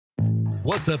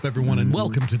What's up, everyone, and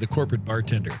welcome to the Corporate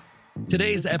Bartender.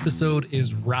 Today's episode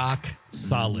is rock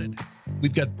solid.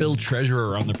 We've got Bill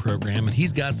Treasurer on the program, and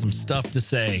he's got some stuff to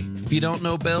say. If you don't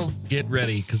know Bill, get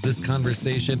ready, because this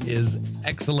conversation is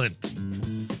excellent.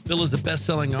 Bill is a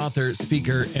best-selling author,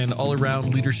 speaker, and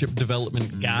all-around leadership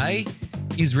development guy.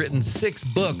 He's written 6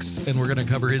 books, and we're going to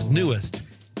cover his newest,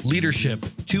 Leadership,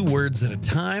 2 Words at a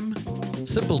Time,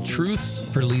 Simple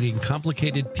Truths for Leading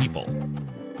Complicated People.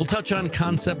 We'll touch on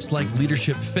concepts like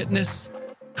leadership fitness,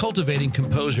 cultivating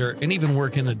composure, and even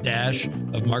work in a dash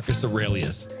of Marcus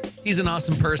Aurelius. He's an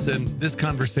awesome person. This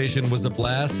conversation was a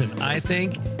blast, and I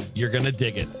think you're going to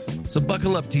dig it. So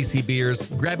buckle up,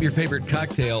 TCBers, grab your favorite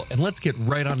cocktail, and let's get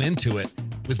right on into it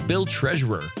with Bill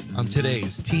Treasurer on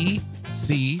today's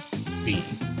TCB.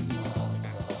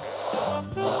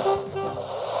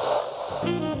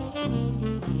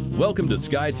 Welcome to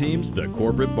SkyTeam's The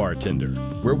Corporate Bartender,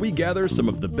 where we gather some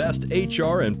of the best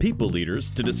HR and people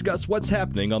leaders to discuss what's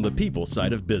happening on the people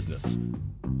side of business.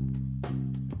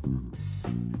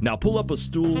 Now pull up a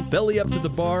stool, belly up to the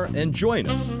bar, and join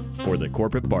us for The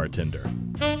Corporate Bartender.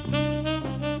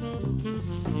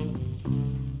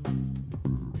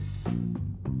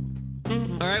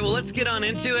 All right, well, let's get on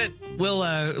into it. We'll,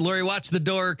 Lori, watch the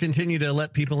door, continue to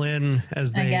let people in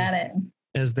as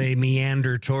they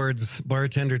meander towards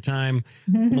bartender time.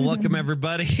 Well, welcome,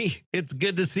 everybody. It's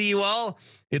good to see you all.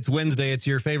 It's Wednesday. It's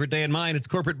your favorite day and mine. It's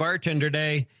Corporate Bartender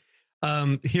Day.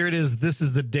 Here it is. This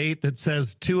is the date that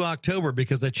says 2 October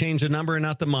because I changed the number and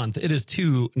not the month. It is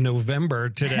 2 November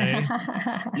today.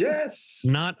 Yes.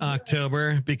 Not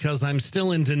October, because I'm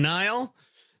still in denial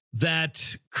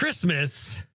that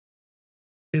Christmas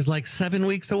is like 7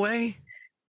 weeks away.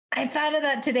 I thought of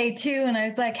that today too, and I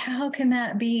was like, how can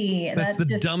that be? That's the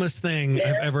dumbest thing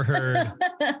I've ever heard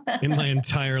in my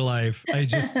entire life. I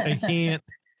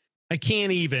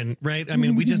can't even, right? I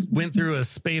mean, we just went through a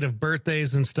spate of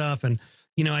birthdays and stuff, and,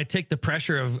 you know, I take the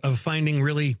pressure of finding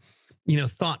really, you know,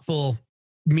 thoughtful,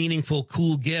 meaningful,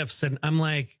 cool gifts, and I'm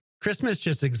like, Christmas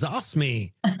just exhausts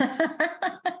me.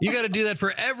 You got to do that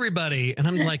for everybody. And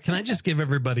I'm like, can I just give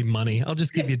everybody money? I'll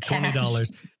just give you $20,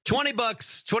 $20, $20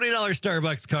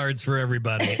 Starbucks cards for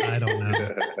everybody. I don't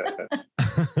know.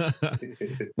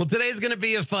 Well, today's going to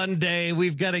be a fun day.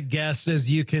 We've got a guest,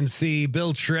 as you can see.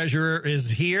 Bill Treasurer is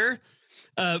here.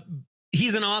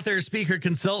 He's an author, speaker,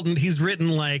 consultant. He's written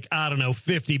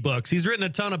 50 books. He's written a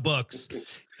ton of books.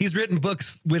 He's written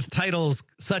books with titles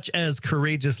such as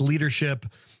Courageous Leadership,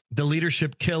 The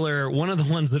Leadership Killer. One of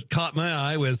the ones that caught my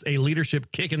eye was A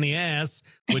Leadership Kick in the Ass,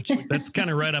 which that's kind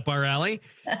of right up our alley.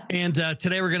 And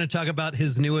today we're going to talk about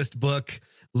his newest book,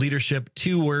 Leadership,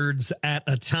 2 Words at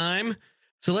a Time.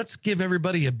 So let's give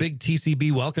everybody a big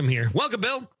TCB welcome here. Welcome,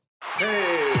 Bill.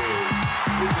 Hey,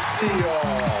 good to see you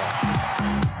all.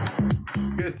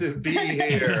 Good to be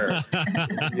here.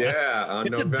 Yeah, on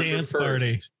It's November a dance 1st.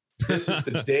 party. This is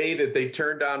the day that they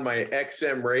turned on my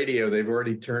XM radio. They've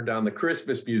already turned on the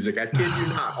Christmas music. I kid you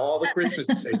not, all the Christmas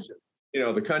stations. You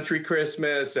know, the country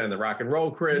Christmas and the rock and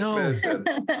roll Christmas. No.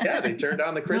 And, yeah, they turned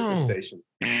on the Christmas station.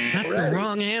 That's the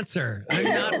wrong answer. I'm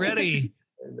not ready.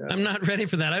 I'm not ready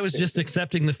for that. I was just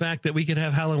accepting the fact that we could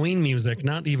have Halloween music,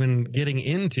 not even getting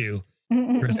into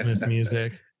Christmas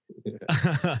music.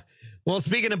 Well,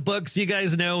 speaking of books, you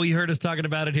guys know, you heard us talking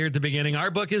about it here at the beginning. Our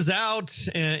book is out.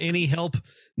 Any help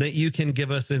that you can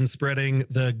give us in spreading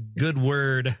the good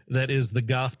word that is the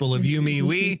gospel of you, me,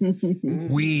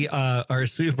 we are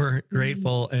super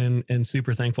grateful and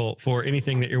super thankful for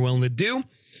anything that you're willing to do.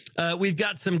 We've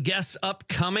got some guests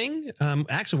upcoming.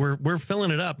 Actually, we're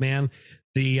filling it up, man.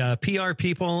 The PR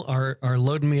people are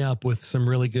loading me up with some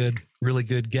really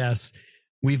good guests.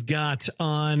 We've got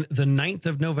on the 9th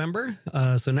of November,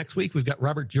 so next week, we've got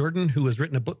Robert Jordan, who has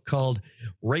written a book called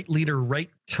Right Leader, Right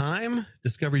Time,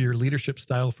 Discover Your Leadership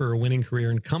Style for a Winning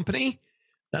Career and Company.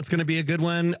 That's going to be a good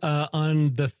one.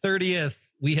 On the 30th,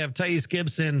 we have Thais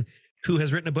Gibson, who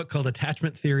has written a book called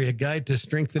Attachment Theory, a guide to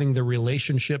strengthening the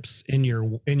relationships in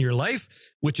your life,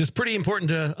 which is pretty important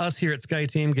to us here at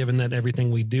SkyTeam, given that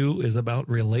everything we do is about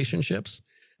relationships.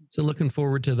 So looking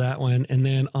forward to that one. And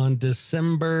then on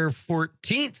December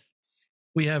 14th,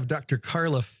 we have Dr.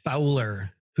 Carla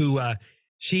Fowler, who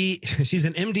she's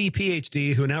an MD,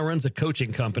 PhD, who now runs a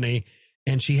coaching company.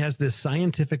 And she has this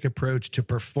scientific approach to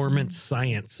performance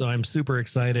science. So I'm super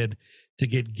excited to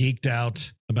get geeked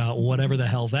out about whatever the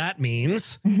hell that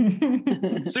means.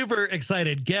 Super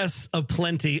excited. Guests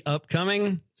aplenty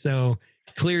upcoming. So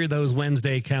clear those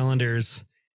Wednesday calendars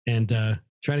and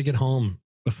try to get home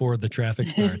before the traffic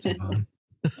starts, Yvonne.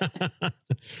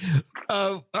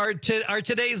 Our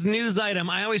today's news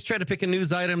item. I always try to pick a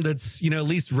news item that's, at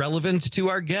least relevant to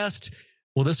our guest.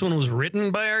 Well, this one was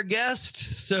written by our guest,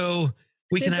 so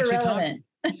we Super can actually relevant.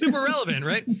 talk. Super relevant,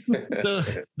 right? So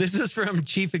this is from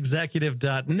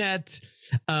chiefexecutive.net.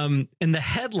 And the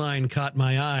headline caught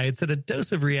my eye. It said a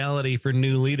dose of reality for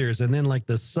new leaders. And then like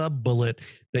the sub bullet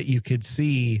that you could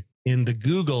see in the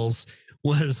Googles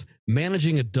was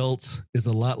managing adults is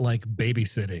a lot like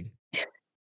babysitting.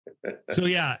 So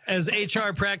yeah, as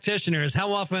HR practitioners,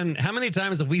 how many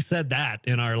times have we said that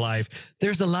in our life?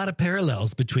 There's a lot of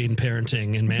parallels between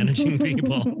parenting and managing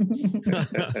people.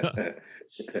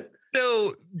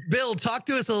 So, Bill, talk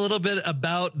to us a little bit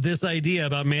about this idea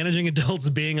about managing adults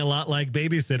being a lot like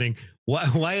babysitting.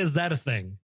 Why is that a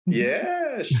thing?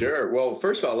 Yeah, sure. Well,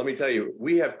 first of all, let me tell you,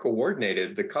 we have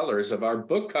coordinated the colors of our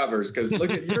book covers because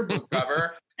look at your book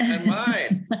cover and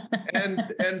mine,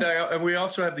 and we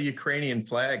also have the Ukrainian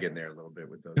flag in there a little bit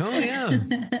with those. Oh yeah,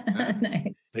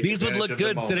 Nice. These would look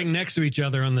good sitting next to each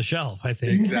other on the shelf, I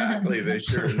think. Exactly, they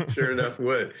sure enough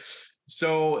would.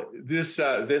 So this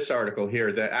article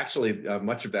here, that actually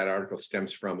much of that article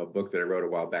stems from a book that I wrote a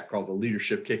while back called "The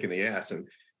Leadership Kick in the Ass," and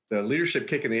the leadership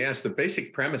kick in the ass, the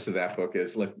basic premise of that book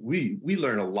is, look, we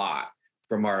learn a lot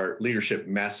from our leadership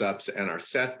mess ups and our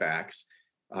setbacks.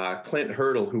 Clint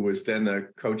Hurdle, who was then the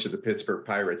coach of the Pittsburgh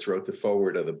Pirates, wrote the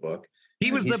foreword of the book.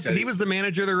 He was the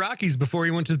manager of the Rockies before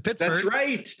he went to Pittsburgh. That's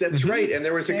right. That's right. And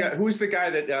there was a guy, who's the guy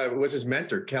that was his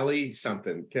mentor, Kelly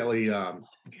something. Kelly,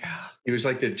 he was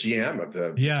like the GM of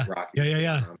the Rockies.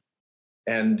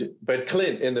 Yeah. But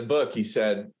Clint, in the book, he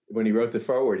said, when he wrote the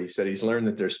foreword, he said he's learned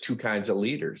that there's two kinds of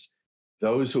leaders: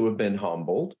 those who have been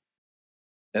humbled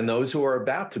and those who are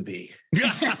about to be.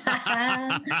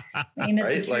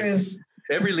 Right? Like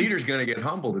every leader is going to get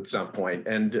humbled at some point.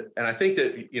 And I think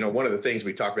that, one of the things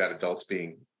we talk about adults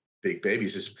being big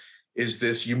babies is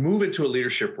this: you move into a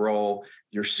leadership role,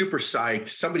 you're super psyched,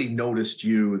 somebody noticed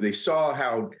you, they saw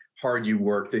how hard you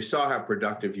work, they saw how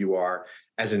productive you are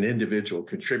as an individual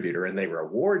contributor, and they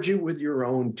reward you with your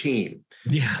own team.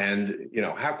 Yeah. And,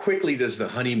 how quickly does the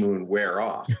honeymoon wear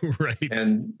off? Right.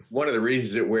 And one of the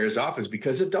reasons it wears off is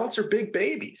because adults are big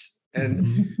babies.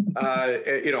 And,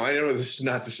 I know I'm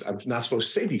not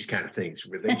supposed to say these kind of things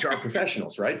with HR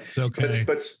professionals, right? It's okay.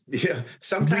 But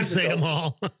sometimes we say them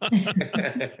all.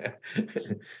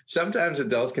 Sometimes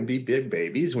adults can be big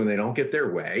babies when they don't get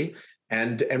their way.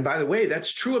 And by the way,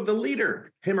 that's true of the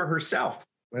leader, him or herself,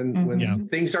 when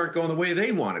things aren't going the way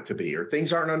they want it to be, or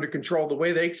things aren't under control the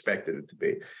way they expected it to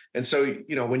be. And so,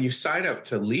 when you sign up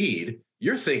to lead,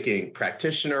 you're thinking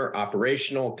practitioner,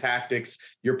 operational tactics,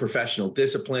 your professional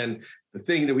discipline, the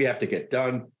thing that we have to get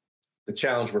done, the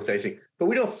challenge we're facing. But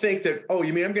we don't think that, oh,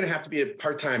 you mean I'm going to have to be a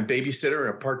part-time babysitter and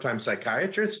a part-time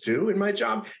psychiatrist too in my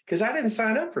job? Because I didn't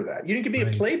sign up for that. You didn't give me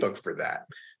a playbook for that.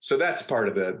 So that's part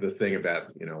of the thing about,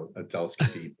 adults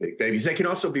can be big babies. They can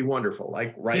also be wonderful,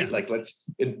 like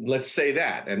let's say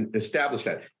that and establish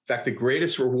that. In fact, the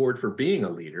greatest reward for being a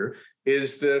leader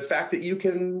is the fact that you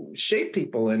can shape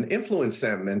people and influence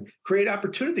them and create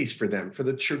opportunities for them for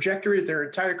the trajectory of their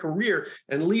entire career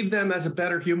and leave them as a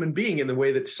better human being in the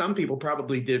way that some people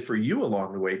probably did for you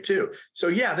along the way too. So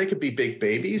yeah, they could be big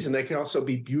babies, and they can also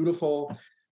be beautiful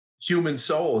human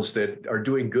souls that are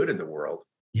doing good in the world.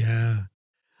 Yeah.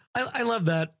 I love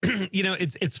that.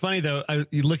 It's funny though.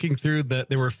 Looking through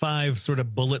there were 5 sort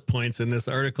of bullet points in this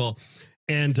article,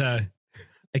 and I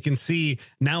can see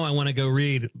now I want to go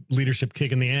read Leadership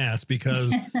Kick in the Ass,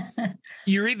 because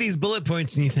you read these bullet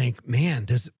points and you think, man,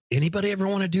 does anybody ever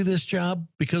want to do this job?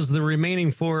 Because the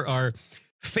remaining 4 are: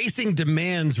 facing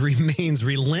demands remains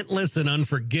relentless and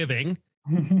unforgiving.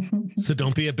 So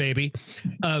don't be a baby.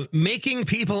 Making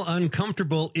people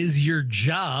uncomfortable is your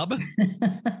job.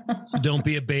 So don't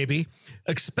be a baby.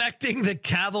 Expecting the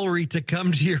cavalry to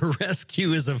come to your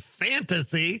rescue is a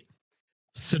fantasy.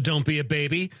 So don't be a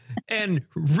baby. And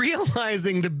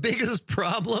realizing the biggest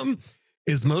problem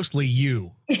is mostly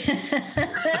you. I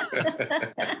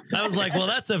was like, well,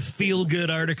 that's a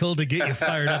feel-good article to get you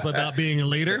fired up about being a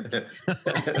leader. But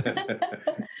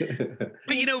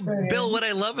Bill, what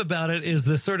I love about it is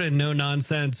the sort of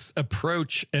no-nonsense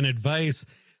approach and advice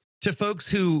to folks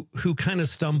who kind of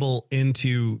stumble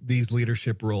into these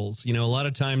leadership roles. A lot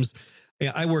of times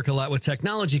I work a lot with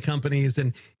technology companies,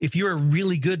 and if you're a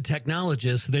really good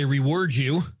technologist, they reward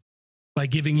you by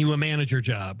giving you a manager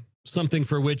job, something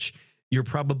for which you're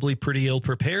probably pretty ill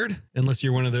prepared, unless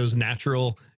you're one of those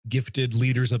natural gifted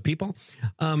leaders of people.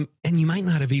 And you might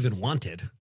not have even wanted.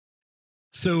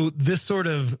 So this sort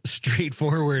of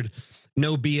straightforward,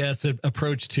 no BS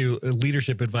approach to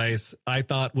leadership advice, I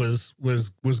thought was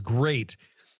great.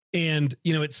 And,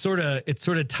 it sort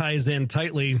of ties in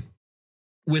tightly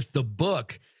with the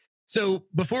book. So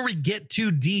before we get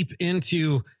too deep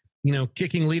into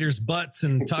kicking leaders' butts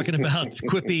and talking about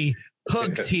quippy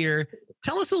hooks here.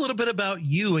 Tell us a little bit about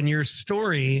you and your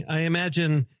story. I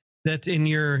imagine that in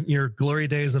your glory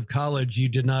days of college, you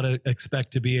did not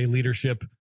expect to be a leadership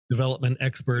development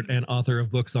expert and author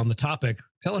of books on the topic.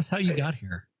 Tell us how you got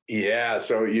here. Yeah,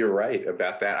 so you're right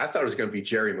about that. I thought it was going to be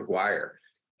Jerry Maguire.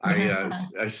 I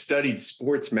studied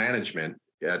sports management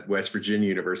at West Virginia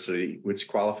University, which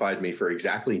qualified me for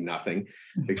exactly nothing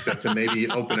except to maybe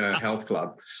open a health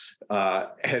club. So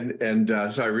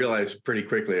I realized pretty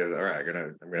quickly, all right,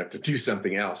 I'm gonna have to do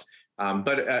something else.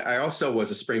 But I also was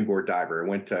a springboard diver. I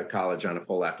went to college on a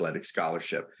full athletic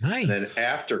scholarship. Nice. And then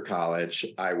after college,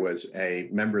 I was a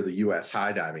member of the U.S.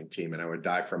 high diving team, and I would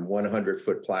dive from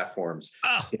 100-foot platforms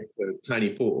into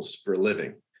tiny pools for a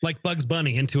living. Like Bugs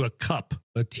Bunny into a cup,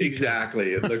 a teacup.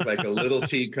 Exactly. It looked like a little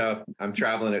teacup. I'm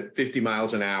traveling at 50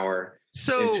 miles an hour.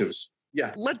 So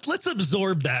let's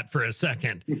absorb that for a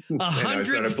second. 100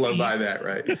 sort of blow by that,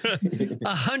 right?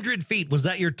 100 feet. Was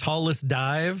that your tallest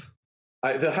dive?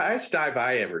 The highest dive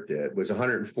I ever did was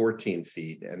 114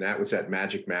 feet, and that was at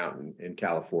Magic Mountain in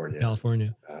California.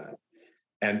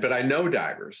 But I know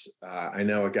divers. I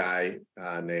know a guy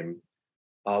named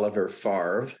Oliver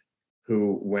Favre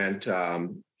who went.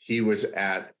 He was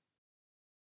at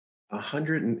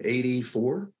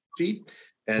 184 feet,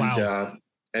 and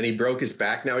he broke his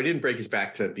back. Now, he didn't break his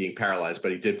back to being paralyzed,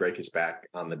 but he did break his back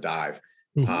on the dive.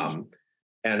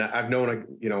 And I've known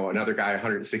another guy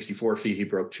 164 feet. He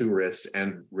broke 2 wrists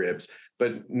and ribs.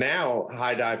 But now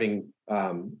high diving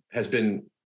has been,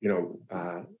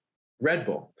 Red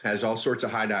Bull has all sorts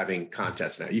of high diving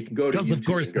contests now. You can go to YouTube. Because of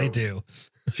course they do.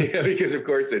 Yeah, because of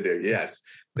course they do. Yes.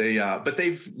 But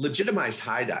they've legitimized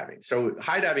high diving. So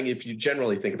high diving, if you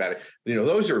generally think about it,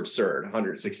 those are absurd,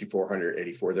 164,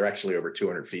 184. They're actually over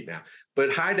 200 feet now.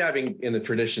 But high diving in the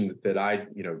tradition that I,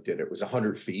 did, it was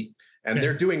 100 feet. And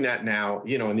they're doing that now,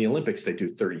 in the Olympics, they do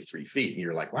 33 feet. And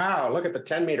you're like, wow, look at the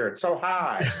 10 meter. It's so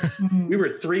high. We were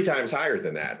 3 times higher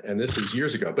than that. And this is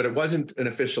years ago. But it wasn't an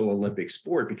official Olympic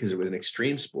sport because it was an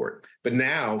extreme sport. But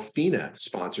now FINA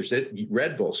sponsors it.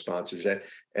 Red Bull sponsors it.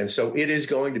 And so it is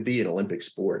going to be an Olympic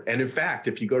sport. And in fact,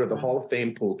 if you go to the Hall of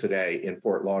Fame pool today in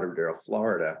Fort Lauderdale,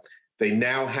 Florida, they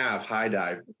now have high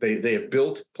dive. They have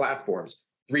built platforms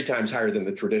 3 times higher than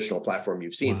the traditional platform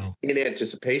you've seen in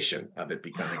anticipation of it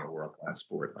becoming a world-class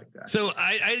sport like that. So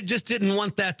I just didn't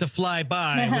want that to fly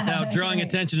by without drawing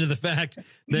attention to the fact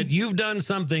that you've done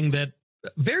something that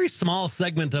a very small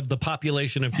segment of the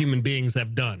population of human beings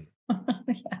have done.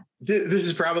 This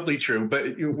is probably true,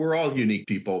 but we're all unique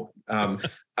people.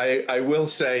 I will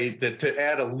say that to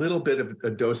add a little bit of a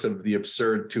dose of the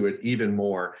absurd to it even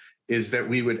more is that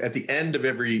we would, at the end of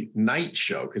every night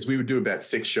show, because we would do about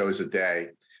 6 shows a day,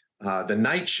 the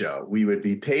night show, we would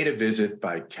be paid a visit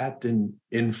by Captain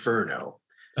Inferno.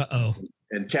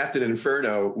 And Captain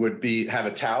Inferno would have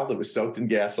a towel that was soaked in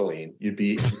gasoline. You'd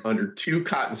be under 2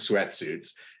 cotton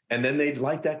sweatsuits, and then they'd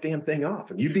light that damn thing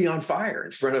off, and you'd be on fire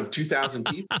in front of 2,000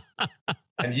 people.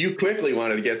 And you quickly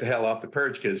wanted to get the hell off the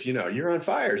perch because, you're on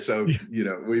fire. So,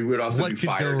 we would also do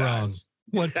fire dives.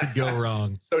 What could go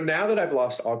wrong? So now that I've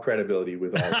lost all credibility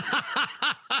with all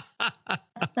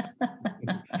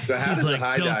so how does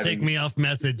high don't diving... take me off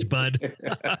message, bud.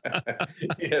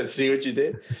 Yeah, see what you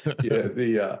did?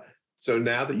 Yeah, so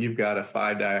now that you've got a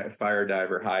fire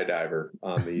diver, high diver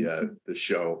on the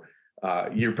show,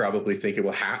 you're probably thinking,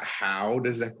 well, how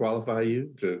does that qualify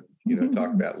you to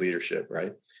talk about leadership,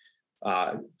 right?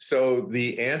 So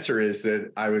the answer is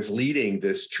that I was leading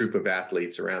this troop of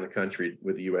athletes around the country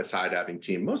with the U.S. high diving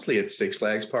team, mostly at Six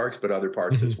Flags parks, but other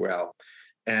parks as well.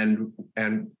 And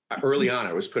early on,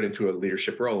 I was put into a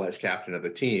leadership role as captain of the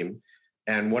team.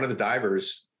 And one of the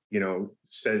divers,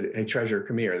 says, "Hey, Treasure,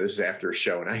 come here." This is after a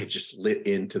show. And I had just lit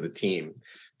into the team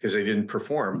because they didn't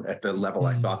perform at the level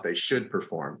I thought they should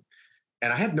perform.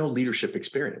 And I had no leadership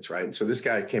experience, right? And so this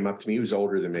guy came up to me, he was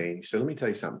older than me. He said, "Let me tell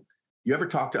you something. You ever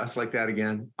talk to us like that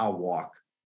again, I'll walk.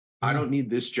 I don't need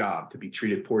this job to be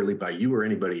treated poorly by you or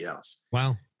anybody else."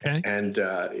 Wow. Okay. And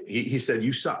he said,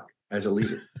 "You suck as a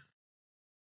leader."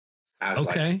 I was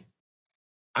like,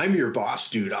 "I'm your boss,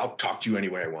 dude. I'll talk to you any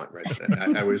way I want." Right.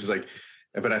 I was like,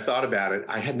 but I thought about it.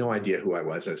 I had no idea who I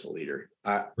was as a leader.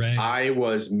 I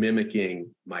was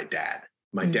mimicking my dad.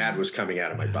 My dad was coming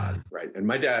out of my body. Right. And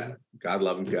my dad, God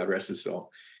love him, God rest his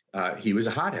soul. He was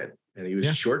a hothead. And he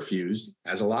was short fused,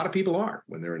 as a lot of people are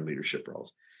when they're in leadership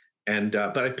roles. And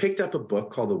but I picked up a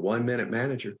book called The 1 Minute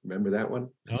Manager. Remember that one?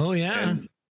 Oh, yeah. And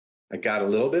I got a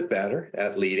little bit better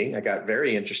at leading. I got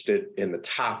very interested in the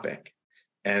topic.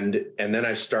 And then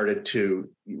I started to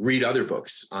read other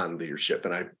books on leadership.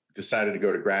 And I decided to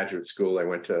go to graduate school. I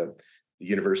went to the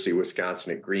University of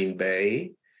Wisconsin at Green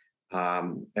Bay.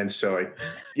 And so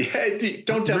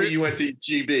don't tell me you went to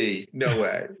GB. No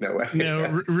way.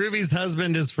 No, Ruby's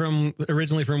husband is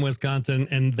originally from Wisconsin,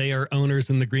 and they are owners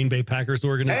in the Green Bay Packers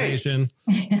organization.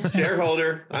 Hey,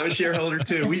 shareholder. I'm a shareholder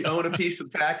too. We own a piece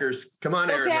of Packers. Come on,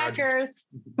 Aaron Rodgers.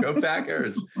 Go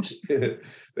Packers.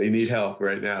 They need help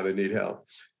right now. They need help.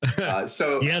 Yeah,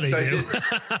 they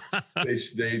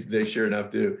do. They sure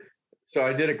enough do. So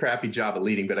I did a crappy job of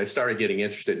leading, but I started getting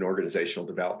interested in organizational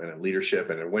development and leadership,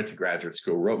 and I went to graduate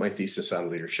school, wrote my thesis on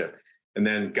leadership, and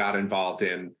then got involved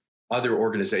in other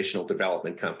organizational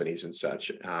development companies and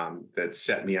such that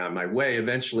set me on my way.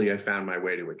 Eventually, I found my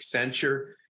way to Accenture,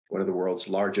 one of the world's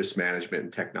largest management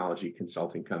and technology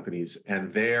consulting companies.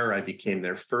 And there I became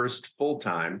their first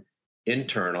full-time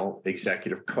internal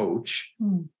executive coach.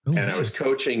 I was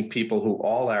coaching people who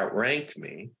all outranked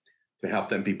me to help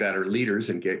them be better leaders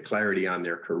and get clarity on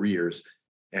their careers.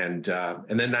 And then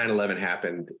 9/11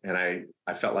 happened, and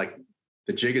I felt like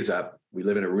the jig is up. We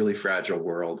live in a really fragile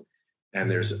world, and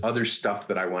there's other stuff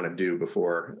that I want to do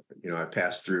before, I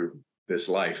pass through this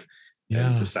life.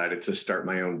 And decided to start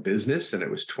my own business. And it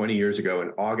was 20 years ago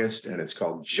in August, and it's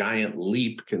called Giant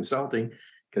Leap Consulting.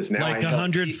 Because now like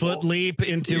 100-foot leap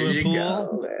into a pool.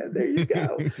 Go, there you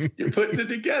go. You're putting it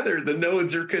together. The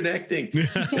nodes are connecting.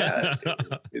 Yeah.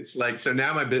 It's like, so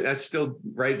now that's still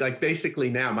right. Like basically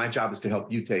now my job is to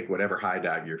help you take whatever high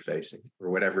dive you're facing or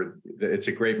whatever. It's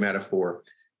a great metaphor.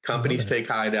 Companies take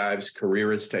high dives,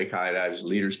 careerists take high dives,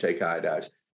 leaders take high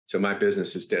dives. So my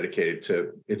business is dedicated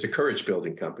to, it's a courage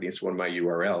building company. It's one of my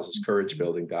URLs. It's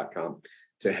couragebuilding.com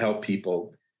to help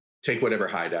people take whatever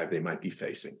high dive they might be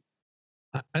facing.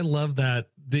 I love that.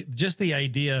 Just the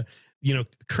idea,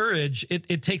 courage,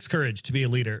 it takes courage to be a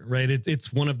leader, right?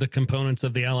 It's one of the components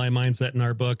of the ally mindset in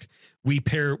our book. We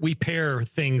pair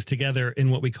things together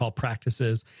in what we call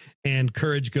practices, and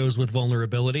courage goes with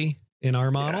vulnerability in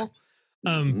our model.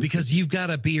 Because you've got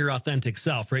to be your authentic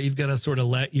self, right? You've got to sort of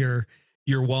let your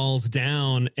walls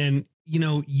down. And,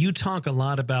 you talk a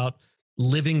lot about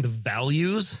living the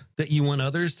values that you want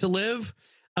others to live.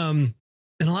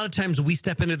 And a lot of times we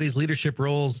step into these leadership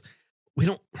roles,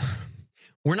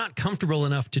 we're not comfortable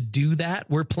enough to do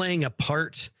that. We're playing a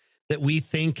part that we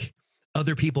think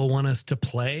other people want us to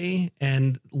play,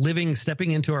 and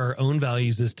stepping into our own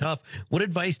values is tough. What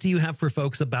advice do you have for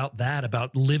folks about that,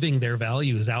 about living their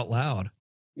values out loud?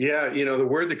 Yeah. The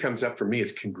word that comes up for me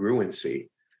is congruency.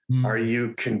 Are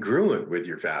you congruent with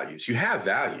your values? You have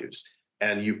values.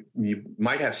 And you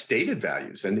might have stated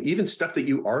values and even stuff that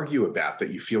you argue about that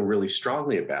you feel really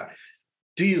strongly about.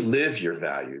 Do you live your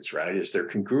values, right? Is there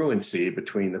congruency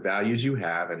between the values you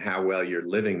have and how well you're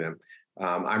living them?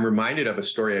 I'm reminded of a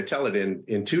story. I tell it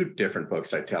in two different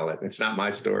books. I tell it. It's not my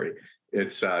story.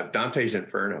 It's Dante's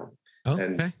Inferno. Oh,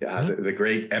 okay. The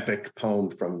great epic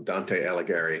poem from Dante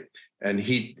Alighieri. And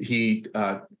he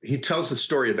tells the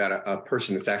story about a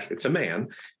person. It's a man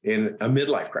in a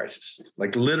midlife crisis.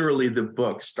 Like literally the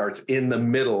book starts in the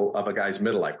middle of a guy's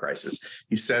midlife crisis.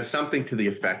 He says something to the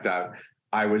effect of,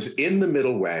 I was in the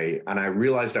middle way and I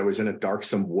realized I was in a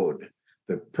darksome wood.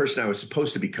 The person I was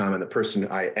supposed to become and the person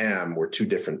I am were two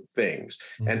different things.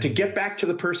 And to get back to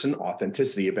the person,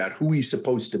 authenticity about who he's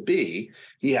supposed to be,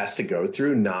 he has to go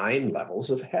through 9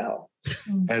 levels of hell.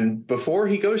 And before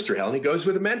he goes through hell, and he goes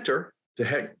with a mentor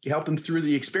to help him through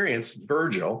the experience,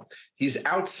 Virgil, he's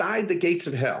outside the gates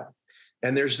of hell.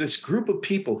 And there's this group of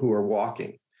people who are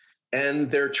walking.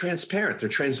 And they're transparent. They're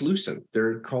translucent.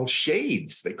 They're called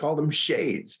shades. They call them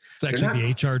shades. It's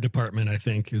actually the HR department, I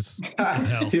think, is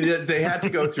hell. They had to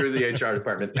go through the HR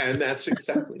department. And that's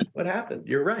exactly what happened.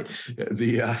 You're right.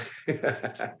 They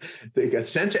got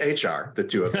sent to HR, the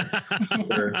two of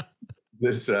them.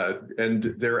 And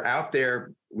they're out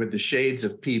there with the shades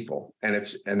of people. And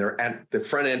they're at the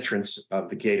front entrance of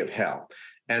the gate of hell.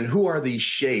 And who are these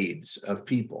shades of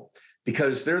people?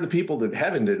 Because they're the people that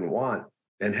heaven didn't want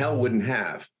and hell wouldn't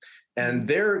have. And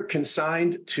they're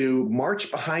consigned to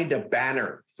march behind a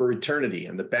banner for eternity.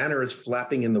 And the banner is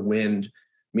flapping in the wind.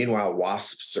 Meanwhile,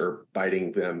 wasps are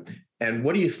biting them. And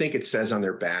what do you think it says on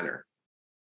their banner?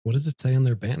 What does it say on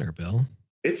their banner, Bill?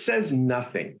 It says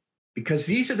nothing, because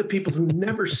these are the people who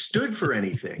never stood for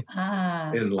anything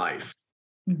in life.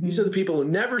 These are the people who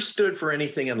never stood for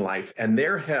anything in life, and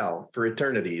their hell for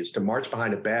eternity is to march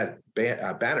behind a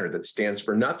banner that stands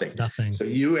for nothing. So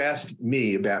you asked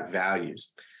me about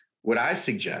values. What I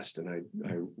suggest, and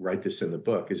I write this in the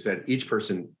book, is that each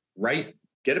person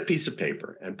get a piece of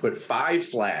paper and put 5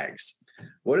 flags.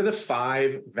 What are the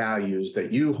 5 values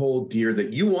that you hold dear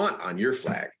that you want on your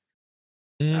flag?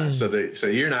 So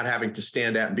you're not having to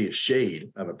stand out and be a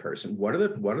shade of a person. What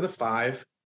are the 5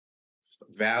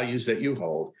 values that you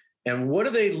hold, and what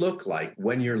do they look like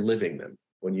when you're living them?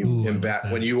 When you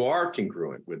when you are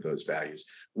congruent with those values,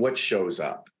 what shows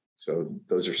up? So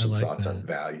those are some thoughts on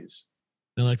values.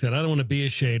 I like that. I don't want to be a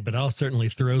shade, but I'll certainly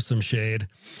throw some shade.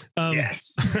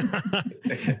 Yes.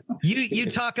 You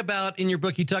talk about in your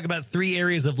book, you talk about 3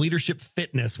 areas of leadership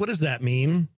fitness. What does that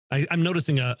mean? I'm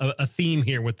noticing a theme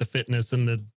here with the fitness and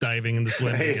the diving and the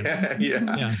swimming.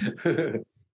 Yeah.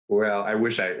 Well, I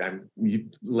wish let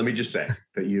me just say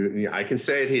that I can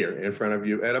say it here in front of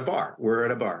you at a bar. We're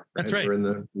at a bar. That's right.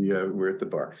 We're at the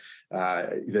bar.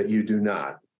 That you do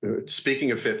not.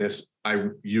 Speaking of fitness,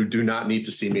 you do not need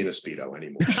to see me in a Speedo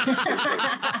anymore.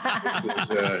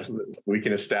 We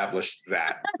can establish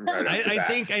that. Right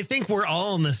I think we're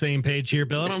all on the same page here,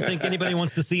 Bill. I don't think anybody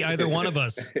wants to see either one of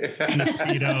us in a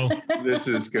Speedo. This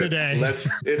is good. Today.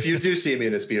 If you do see me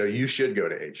in a Speedo, you should go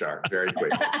to HR very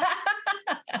quickly.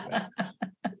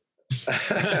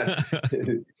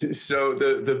 So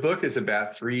the book is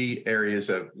about 3 areas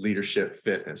of leadership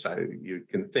fitness. You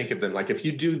can think of them like if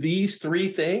you do these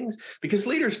 3 things, because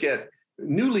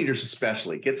new leaders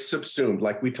especially get subsumed,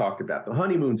 like we talked about. The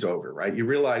honeymoon's over, right? You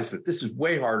realize that this is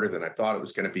way harder than I thought it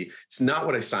was going to be. It's not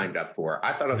what I signed up for.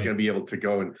 I thought I was going to be able to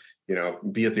go and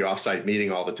be at the offsite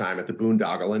meeting all the time at the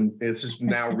boondoggle, and it's just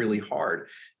now really hard.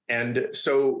 And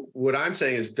so what I'm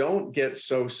saying is don't get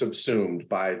so subsumed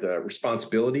by the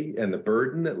responsibility and the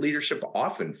burden that leadership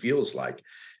often feels like.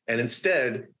 And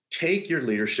instead, take your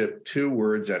leadership 2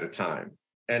 words at a time.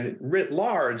 And writ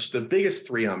large, the biggest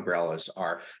 3 umbrellas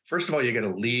are, first of all, you got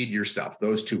to lead yourself.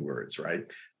 Those 2 words, right?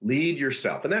 Lead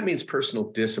yourself. And that means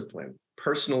personal discipline,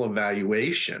 personal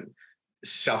evaluation,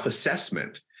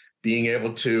 self-assessment, being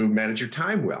able to manage your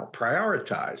time well,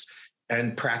 prioritize,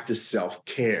 and practice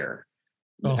self-care.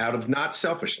 Out of not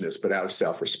selfishness, but out of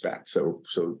self-respect. So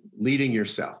leading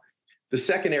yourself. The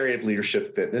second area of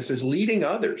leadership fitness is leading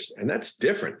others. And that's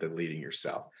different than leading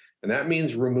yourself. And that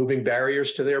means removing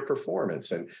barriers to their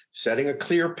performance and setting a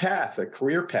clear path, a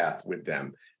career path with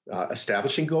them,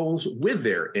 establishing goals with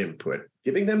their input,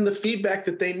 giving them the feedback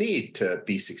that they need to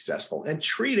be successful, and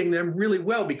treating them really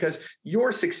well, because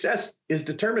your success is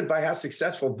determined by how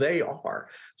successful they are.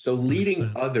 So leading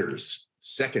 100%. Others,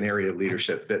 second area of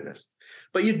leadership fitness.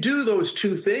 But you do those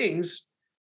 2 things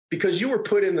because you were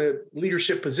put in the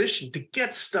leadership position to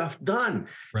get stuff done.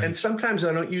 Right. And sometimes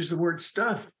I don't use the word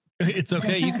stuff. It's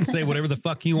okay. You can say whatever the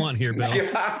fuck you want here, Bill.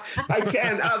 Yeah, I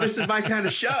can. Oh, this is my kind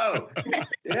of show.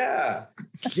 Yeah.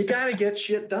 You got to get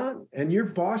shit done. And your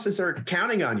bosses are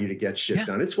counting on you to get shit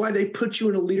done. It's why they put you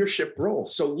in a leadership role.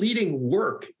 So leading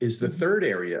work is the 3rd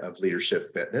area of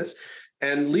leadership fitness.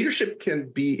 And leadership can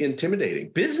be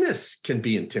intimidating. Business can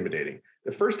be intimidating.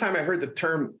 The first time I heard the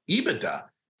term EBITDA,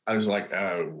 I was like,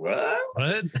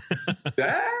 what?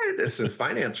 That's a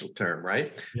financial term,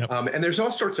 right? Yep. And there's all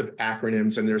sorts of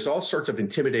acronyms, and there's all sorts of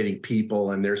intimidating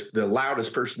people, and there's the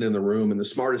loudest person in the room and the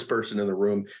smartest person in the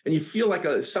room. And you feel like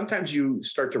sometimes you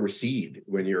start to recede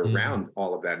when you're around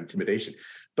all of that intimidation.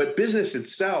 But business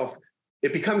itself,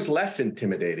 it becomes less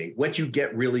intimidating once you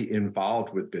get really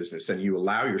involved with business and you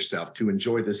allow yourself to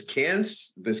enjoy this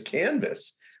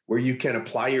canvas where you can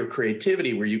apply your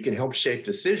creativity, where you can help shape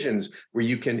decisions, where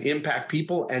you can impact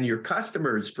people and your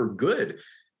customers for good.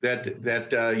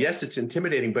 Yes, it's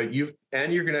intimidating, but you're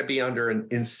going to be under an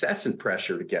incessant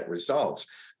pressure to get results.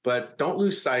 But don't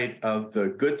lose sight of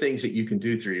the good things that you can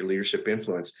do through your leadership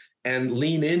influence, and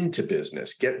lean into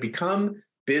business. Become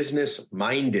business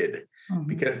minded,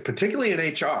 because particularly in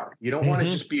HR, you don't want to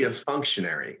just be a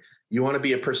functionary. You want to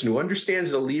be a person who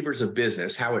understands the levers of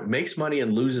business, how it makes money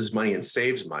and loses money and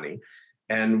saves money,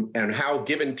 and how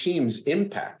given teams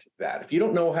impact that. If you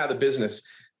don't know how the business,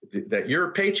 that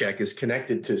your paycheck is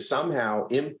connected to somehow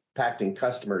impacting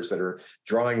customers that are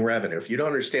drawing revenue, if you don't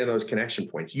understand those connection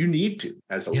points, you need to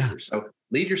as a leader. So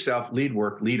lead yourself, lead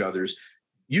work, lead others.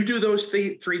 You do those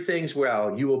 3 things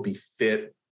well, you will be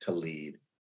fit to lead.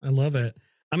 I love it.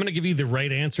 I'm going to give you the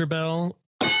right answer, Bell,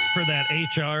 for that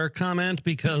HR comment,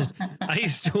 because I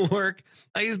used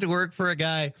to work for a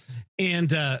guy,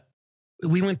 and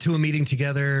we went to a meeting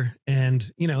together,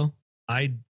 and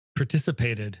I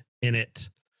participated in it,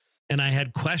 and I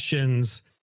had questions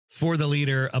for the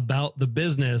leader about the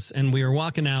business, and we were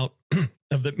walking out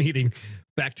of the meeting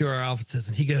back to our offices,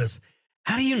 and he goes,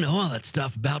 "How do you know all that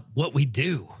stuff about what we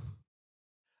do?"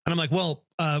 And I'm like, well,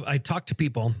 I talk to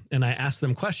people and I ask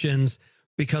them questions,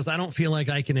 because I don't feel like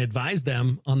I can advise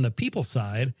them on the people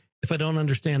side if I don't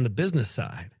understand the business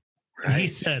side.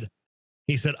 Right. And he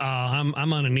He said, "Oh,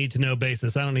 I'm on a need to know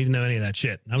basis. I don't need to know any of that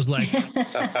shit." And I was like,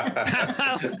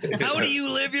 how do you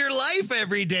live your life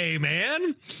every day,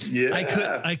 man?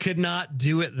 Yeah. I could not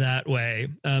do it that way.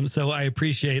 So I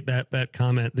appreciate that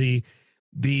comment.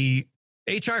 The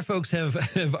HR folks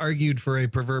have argued for a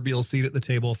proverbial seat at the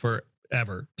table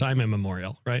forever, time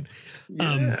immemorial, right?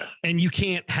 Yeah. And you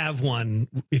can't have one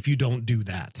if you don't do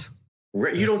that.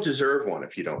 Right. You don't deserve one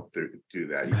if you don't do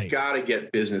that. You've got to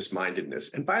get business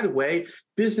mindedness. And by the way,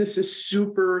 business is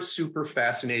super, super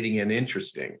fascinating and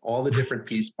interesting. All the different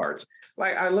piece parts.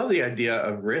 Like, I love the idea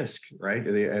of risk, right?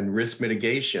 And risk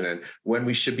mitigation, and when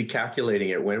we should be calculating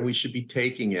it, when we should be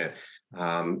taking it,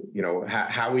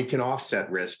 how we can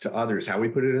offset risk to others, how we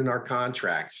put it in our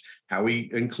contracts, how we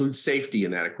include safety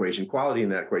in that equation, quality in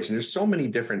that equation. There's so many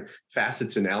different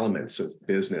facets and elements of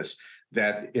business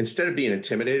that instead of being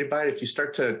intimidated by it, if you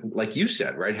start to, like you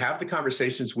said, right, have the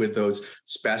conversations with those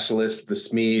specialists, the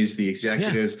SMEs, the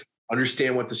executives,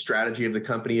 understand what the strategy of the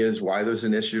company is, why those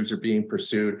initiatives are being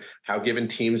pursued, how given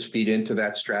teams feed into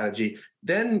that strategy,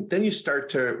 then you start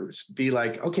to be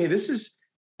like, okay, this is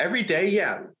every day.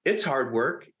 Yeah, it's hard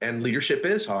work and leadership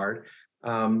is hard,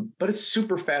 but it's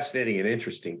super fascinating and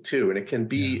interesting too. And it can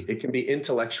be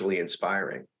intellectually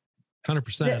inspiring.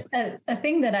 100%. A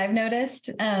thing that I've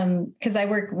noticed, because I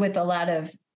work with a lot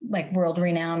of like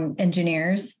world-renowned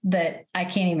engineers that I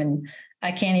can't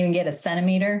even get a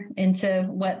centimeter into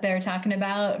what they're talking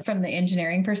about from the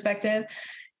engineering perspective.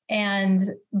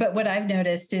 But what I've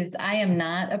noticed is I am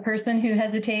not a person who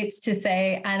hesitates to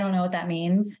say, I don't know what that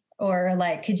means, or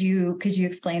like, could you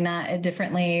explain that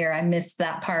differently? Or I missed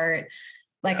that part.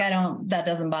 Like, that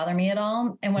doesn't bother me at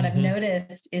all. And what I've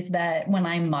noticed is that when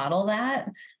I model that,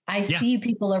 I see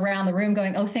people around the room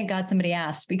going, oh, thank God somebody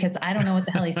asked, because I don't know what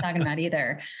the hell he's talking about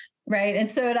either. Right.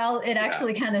 And so it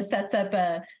actually kind of sets up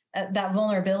that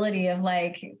vulnerability of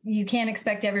like, you can't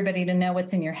expect everybody to know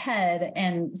what's in your head,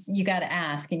 and you got to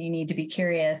ask, and you need to be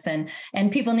curious, and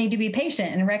people need to be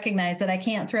patient and recognize that I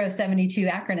can't throw 72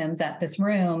 acronyms at this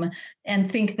room and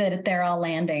think that they're all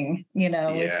landing,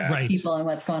 with people and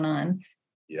what's going on.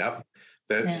 Yep.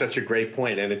 That's such a great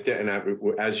point.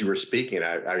 As you were speaking,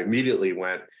 I immediately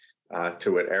went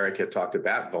to what Eric had talked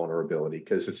about, vulnerability,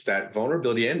 because it's that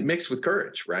vulnerability and mixed with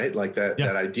courage, right? Like that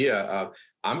idea of,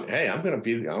 I'm going to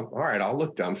be, all right, I'll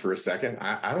look dumb for a second.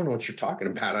 I don't know what you're talking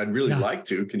about. I'd really like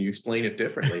to. Can you explain it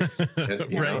differently?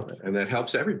 And that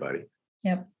helps everybody.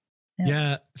 Yep.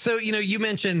 Yeah. So, you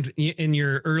mentioned in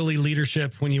your early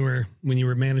leadership when you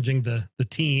were managing the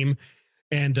team,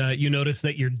 and you noticed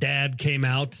that your dad came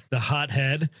out, the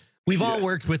hothead. We've all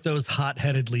worked with those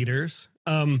hot-headed leaders.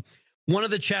 One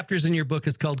of the chapters in your book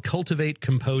is called Cultivate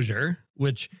Composure,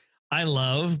 which I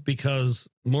love because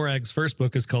Morag's first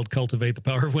book is called Cultivate the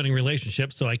Power of Winning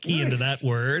Relationships. So I key into that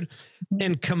word.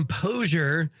 And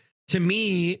composure, to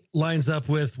me, lines up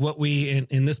with what we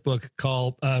in this book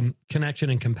call connection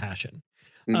and compassion.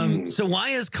 So why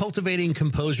is cultivating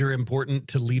composure important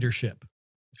to leadership?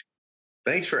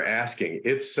 Thanks for asking.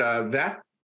 It's that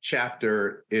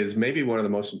chapter is maybe one of the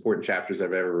most important chapters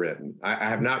I've ever written. I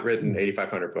have not written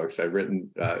 8,500 books. I've written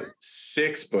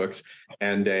 6 books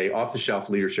and a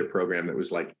off-the-shelf leadership program that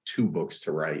was like 2 books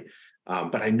to write.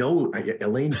 But I know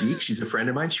Elaine Beek, she's a friend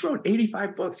of mine. She wrote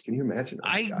 85 books. Can you imagine? Oh,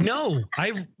 I know.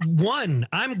 I've won.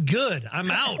 I'm good.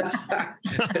 I'm out.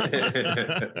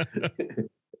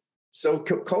 So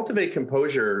Cultivate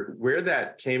Composure, where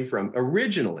that came from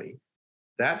originally,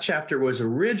 that chapter was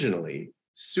originally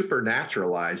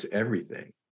supernaturalize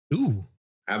everything. Ooh,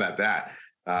 how about that?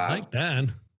 I like that.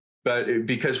 But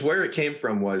because where it came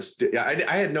from was,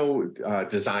 I had no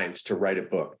designs to write a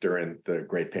book during the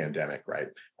great pandemic, right?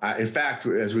 In fact,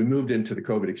 as we moved into the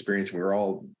COVID experience, we were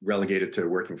all relegated to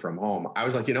working from home. I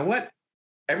was like, you know what?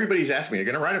 Everybody's asking me,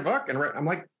 "You're going to write a book?" And I'm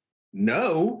like,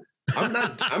 no. I'm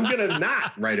not. I'm gonna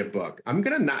not write a book. I'm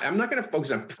not gonna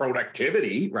focus on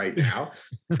productivity right now.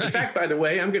 In fact, by the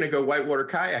way, I'm gonna go whitewater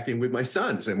kayaking with my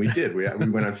sons, and we did. We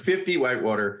went on 50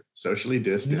 whitewater socially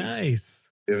distanced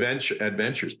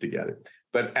adventures together.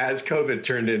 But as COVID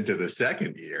turned into the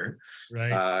second year, you're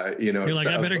like,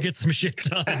 I better get some shit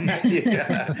done.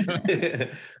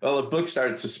 Well, the book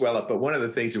started to swell up. But one of the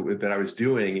things that I was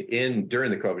doing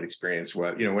during the COVID experience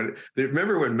was,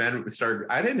 remember when men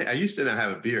started, I used to not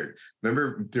have a beard.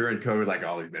 Remember during COVID, like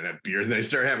all these men had beards and they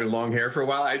started having long hair for a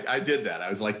while. I did that. I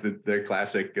was like the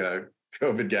classic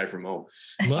COVID guy from home.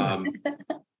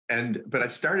 But I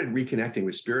started reconnecting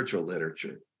with spiritual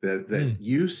literature that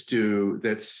used to,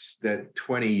 that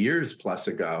 20 years plus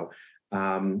ago,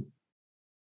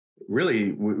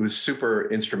 really was super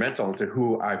instrumental into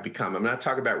who I've become. I'm not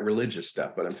talking about religious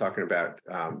stuff, but I'm talking about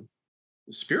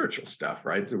spiritual stuff,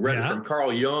 right? Read from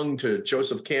Carl Jung to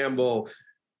Joseph Campbell,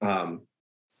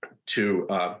 to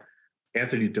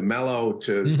Anthony DeMello,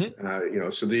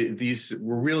 to so these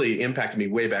were really impacted me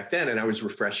way back then, and I was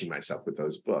refreshing myself with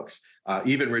those books.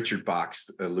 Even Richard Bach's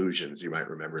Illusions, you might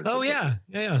remember. Oh yeah.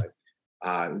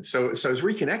 So I was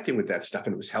reconnecting with that stuff,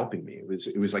 and it was helping me.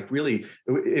 It was like really,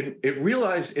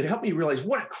 it helped me realize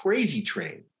what a crazy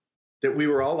train that we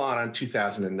were all on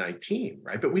 2019,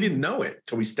 right? But we didn't know it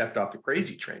till we stepped off the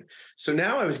crazy train. So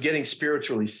now I was getting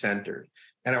spiritually centered,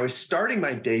 and I was starting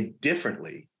my day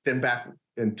differently than back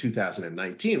in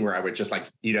 2019, where I would just like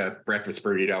eat a breakfast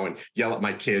burrito and yell at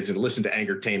my kids and listen to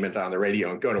Angertainment on the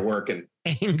radio and go to work and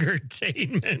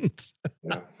Angertainment.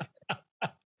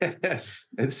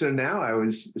 And so now I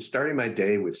was starting my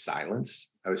day with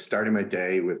silence. I was starting my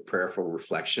day with prayerful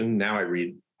reflection. Now I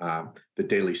read The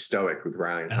Daily Stoic with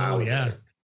Ryan Holiday.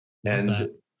 And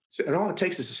all it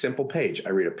takes is a simple page. I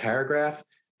read a paragraph.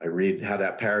 I read how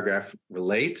that paragraph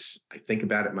relates. I think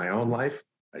about it in my own life.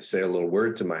 I say a little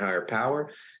word to my higher power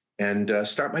and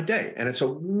start my day. And it's a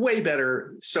way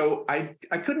better. So I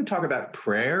couldn't talk about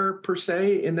prayer per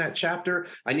se in that chapter.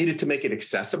 I needed to make it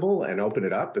accessible and open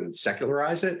it up and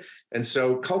secularize it. And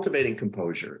so cultivating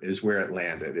composure is where it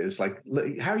landed. Is like,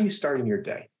 how are you starting your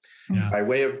day? By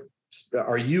way of,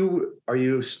 are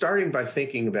you starting by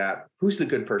thinking about who's the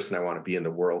good person I want to be in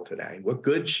the world today? What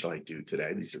good should I do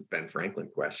today? These are Ben Franklin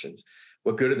questions.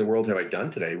 What good in the world have I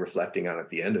done today? Reflecting on at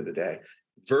the end of the day.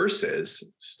 Versus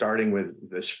starting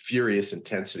with this furious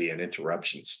intensity and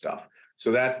interruption stuff.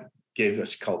 So that gave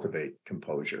us cultivate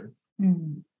composure.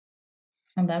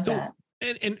 I love that.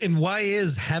 And why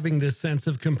is having this sense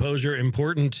of composure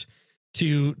important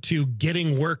to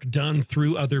getting work done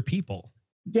through other people?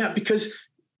 Yeah, because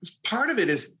part of it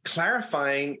is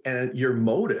clarifying your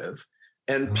motive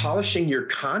and polishing your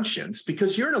conscience,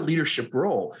 because you're in a leadership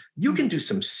role. You can do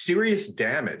some serious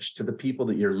damage to the people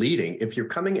that you're leading if you're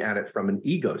coming at it from an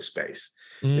ego space.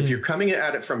 If you're coming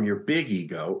at it from your big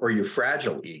ego or your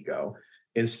fragile ego,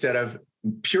 instead of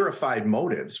purified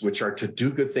motives, which are to do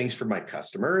good things for my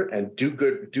customer and do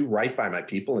right by my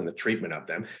people in the treatment of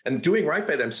them, and doing right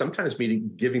by them sometimes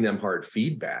meaning giving them hard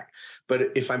feedback.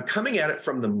 But if I'm coming at it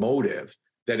from the motive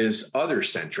that is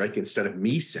other-centric instead of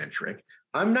me-centric,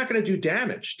 I'm not going to do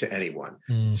damage to anyone.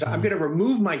 So I'm going to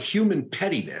remove my human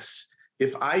pettiness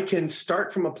if I can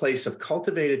start from a place of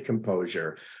cultivated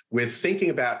composure with thinking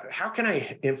about how can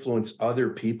I influence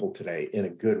other people today in a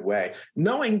good way,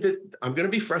 knowing that I'm going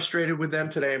to be frustrated with them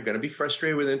today. I'm going to be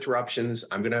frustrated with interruptions.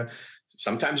 I'm going to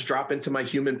sometimes drop into my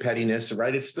human pettiness,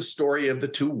 right? It's the story of the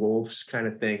two wolves kind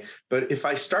of thing. But if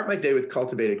I start my day with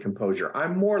cultivated composure,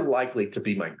 I'm more likely to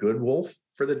be my good wolf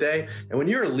for the day. And when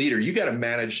you're a leader, you got to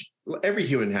manage, every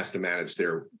human has to manage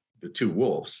the two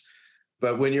wolves.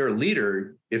 But when you're a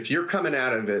leader, if you're coming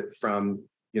out of it from,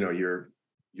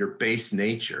 your base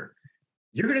nature,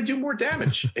 you're going to do more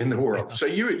damage in the world. So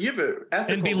you have an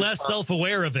ethical and be less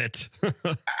self-aware of it.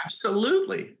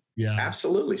 Absolutely. Yeah,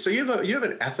 absolutely. So you have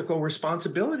an ethical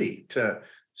responsibility to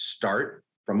start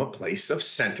from a place of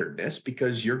centeredness,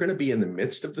 because you're going to be in the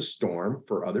midst of the storm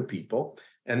for other people,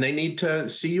 and they need to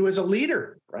see you as a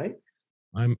leader, right?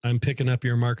 I'm picking up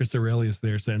your Marcus Aurelius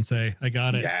there, Sensei. I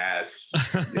got it. Yes.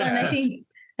 And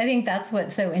I think that's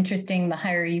what's so interesting. The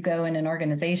higher you go in an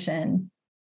organization,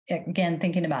 again,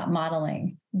 thinking about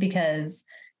modeling, because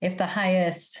if the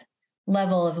highest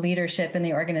level of leadership in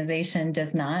the organization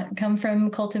does not come from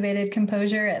cultivated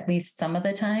composure, at least some of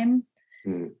the time,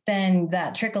 then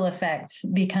that trickle effect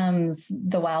becomes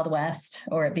the Wild West,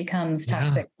 or it becomes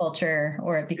toxic culture,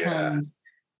 or it becomes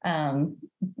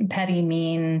petty,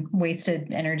 mean,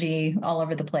 wasted energy all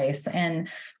over the place. And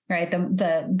right,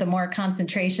 the more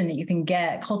concentration that you can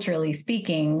get, culturally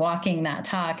speaking, walking that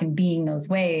talk and being those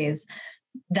ways,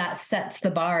 that sets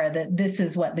the bar that this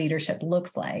is what leadership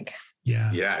looks like.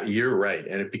 Yeah, you're right.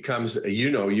 And it becomes,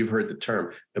 you've heard the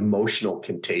term emotional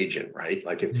contagion, right?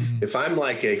 Like if I'm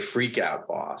like a freak out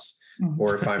boss,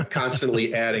 or if I'm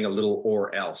constantly adding a little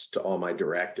or else to all my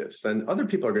directives, then other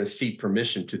people are going to seek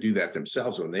permission to do that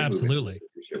themselves when they move into the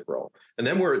leadership role. And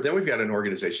then we've got an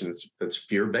organization that's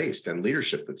fear-based and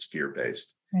leadership that's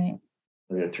fear-based. Right.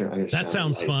 I'm going to turn. That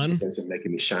sounds fun. You guys are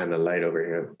making me shine the light over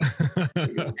here.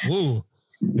 Ooh.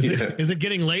 Is it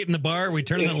getting late in the bar? Are we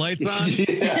turning the lights on?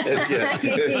 Yeah.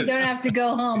 You don't have to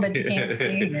go home, but you can't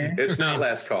stay here. It's not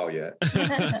last call yet.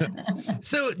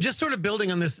 So just sort of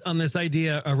building on this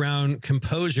idea around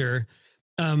composure,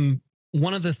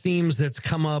 one of the themes that's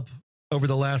come up over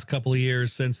the last couple of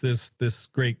years since this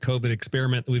great COVID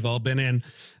experiment that we've all been in,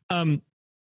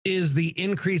 is the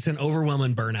increase in overwhelm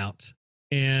and burnout.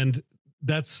 And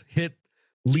that's hit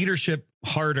leadership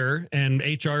harder and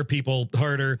HR people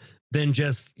harder than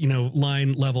just,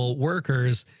 line level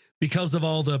workers because of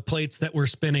all the plates that we're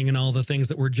spinning and all the things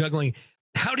that we're juggling.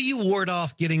 How do you ward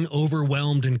off getting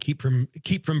overwhelmed and keep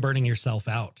from burning yourself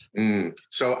out?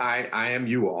 So I am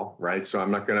you all, right? So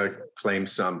I'm not going to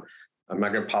I'm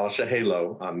not going to polish a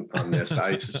halo on this.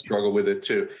 I struggle with it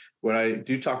too. What I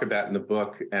do talk about in the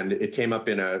book, and it came up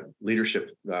in a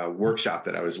leadership workshop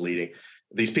that I was leading.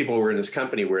 These people were in this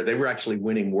company where they were actually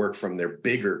winning work from their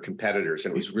bigger competitors.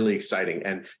 And it was really exciting.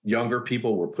 And younger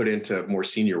people were put into more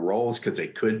senior roles because they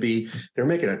could be. They're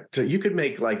making you could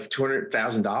make like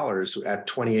 $200,000 at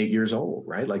 28 years old,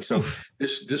 right? Like, so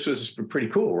this was pretty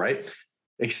cool, right?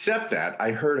 Except that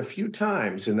I heard a few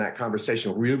times in that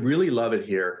conversation, we really love it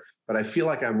here, but I feel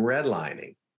like I'm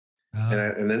redlining.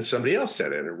 And then somebody else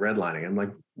said it, redlining. I'm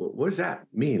like, what does that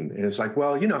mean? And it's like,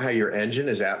 well, you know how your engine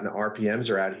is out and the RPMs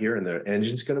are out here and the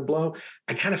engine's going to blow.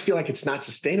 I kind of feel like it's not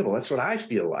sustainable. That's what I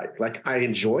feel like. Like, I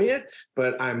enjoy it,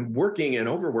 but I'm working and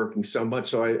overworking so much.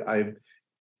 So I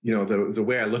the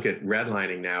way I look at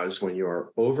redlining now is when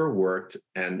you're overworked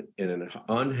and in an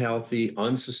unhealthy,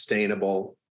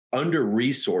 unsustainable,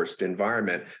 under-resourced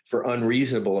environment for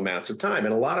unreasonable amounts of time.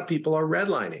 And a lot of people are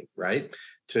redlining, right?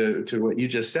 To what you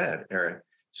just said, Eric.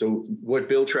 So what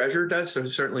Bill Treasure does, so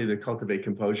certainly the Cultivate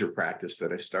Composure practice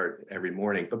that I start every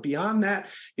morning. But beyond that,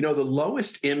 the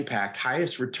lowest impact,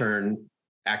 highest return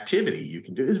activity you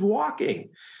can do is walking.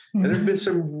 And there's been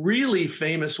some really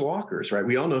famous walkers, right?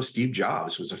 We all know Steve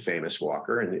Jobs was a famous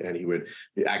walker, and he would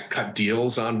cut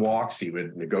deals on walks. He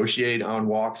would negotiate on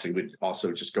walks. He would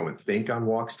also just go and think on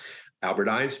walks. Albert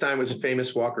Einstein was a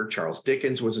famous walker. Charles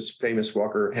Dickens was a famous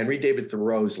walker. Henry David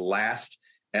Thoreau's last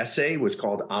essay was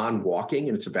called On Walking,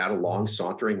 and it's about a long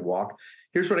sauntering walk.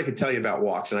 Here's what I can tell you about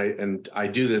walks. And I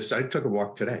do this. I took a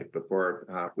walk today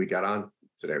before we got on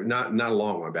today. Not a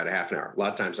long one, about a half an hour. A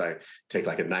lot of times I take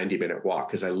like a 90-minute walk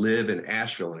because I live in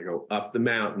Asheville and I go up the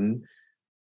mountain,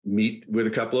 meet with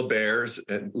a couple of bears,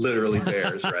 and literally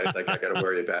bears, right? Like, I got to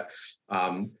worry about.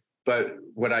 But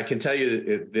what I can tell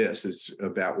you this is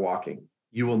about walking.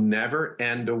 You will never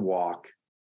end a walk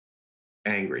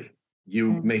angry.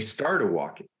 You may start a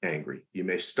walk angry. You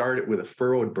may start it with a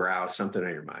furrowed brow, something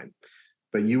on your mind,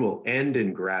 but you will end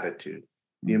in gratitude.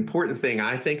 The important thing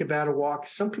I think about a walk,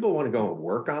 some people want to go and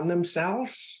work on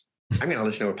themselves. I'm going to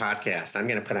listen to a podcast. I'm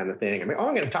going to put on the thing. I'm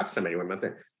going to talk to somebody when I'm up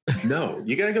there. No,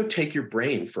 you got to go take your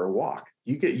brain for a walk.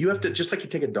 You have to, just like you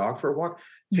take a dog for a walk,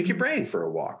 take your brain for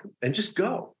a walk and just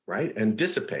go, right? And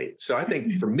dissipate. So I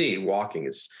think for me, walking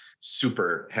is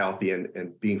super healthy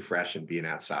and being fresh and being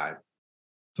outside.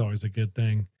 It's always a good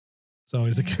thing. It's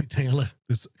always a good thing. I love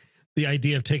this. The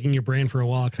idea of taking your brain for a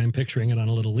walk, I'm picturing it on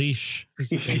a little leash.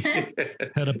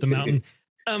 Head up the mountain.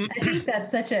 I think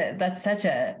that's such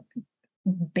a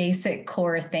basic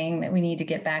core thing that we need to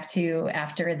get back to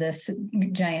after this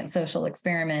giant social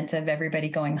experiment of everybody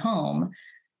going home.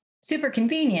 Super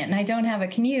convenient, and I don't have a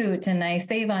commute, and I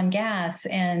save on gas,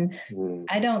 and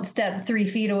I don't step 3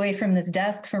 feet away from this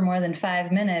desk for more than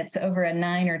 5 minutes over a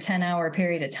 9 or 10 hour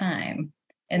period of time.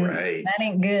 And that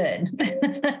ain't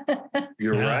good.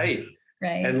 You're right.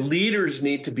 Right. And leaders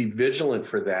need to be vigilant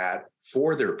for that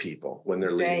for their people when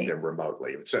they're leading them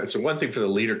remotely. So it's one thing for the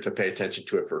leader to pay attention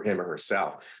to it for him or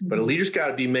herself, but a leader's got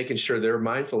to be making sure they're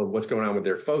mindful of what's going on with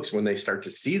their folks when they start to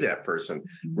see that person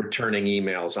returning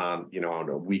emails on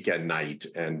a weekend night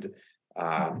and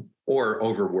or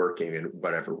overworking in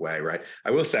whatever way. Right.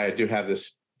 I will say I do have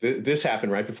this. This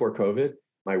happened right before COVID.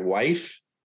 My wife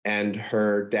and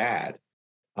her dad.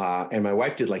 And my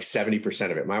wife did like 70%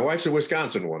 of it. My wife's a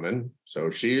Wisconsin woman, so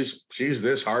she's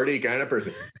this hardy kind of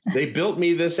person. They built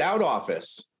me this out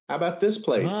office. How about this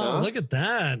place? Oh, look at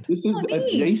that. This is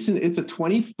adjacent. It's a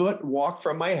 20-foot walk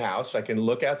from my house. I can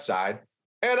look outside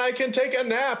and I can take a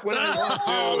nap when I want to.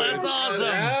 Oh, that's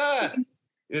awesome.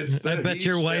 I bet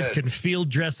your wife can field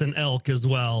dress an elk as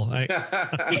well.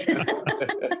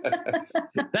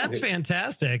 That's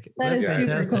fantastic. That's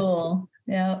super cool.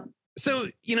 Yeah. So,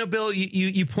 Bill,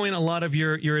 you point a lot of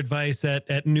your advice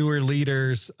at newer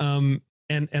leaders. And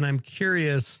I'm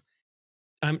curious,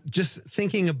 I'm just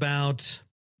thinking about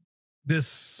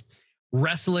this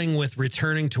wrestling with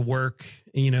returning to work.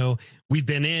 We've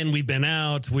been in, we've been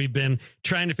out, we've been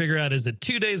trying to figure out, is it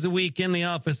 2 days a week in the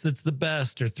office that's the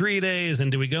best, or 3 days?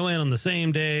 And do we go in on the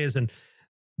same days? And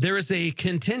there is a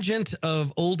contingent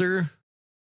of older,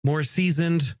 more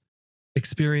seasoned,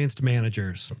 experienced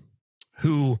managers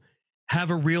who have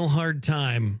a real hard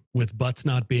time with butts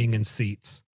not being in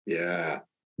seats. Yeah.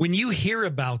 When you hear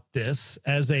about this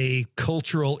as a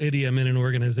cultural idiom in an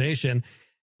organization,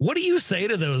 what do you say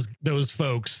to those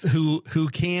folks who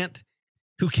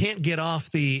who can't get off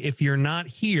the, if you're not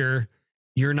here,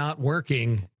 you're not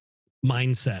working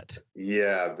mindset.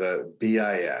 Yeah. The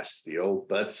BIS, the old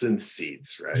butts and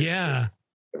seats, right? Yeah. So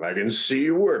if I can see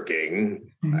you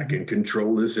working, I can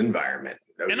control this environment.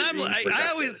 And I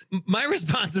always, my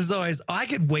response is always, I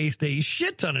could waste a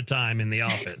shit ton of time in the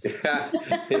office.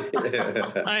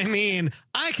 I mean,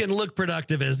 I can look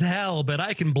productive as hell, but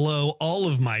I can blow all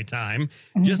of my time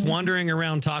just wandering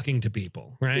around talking to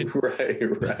people. Right.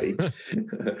 Right.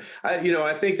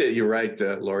 I think that you're right,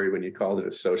 Lori, when you called it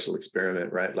a social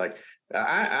experiment, right? Like,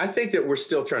 I think that we're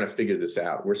still trying to figure this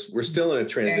out. We're still in a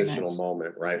transitional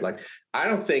moment, right? Like, I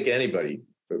don't think anybody,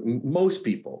 most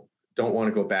people, don't want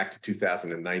to go back to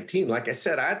 2019. Like I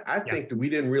said, I think that we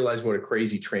didn't realize what a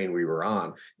crazy train we were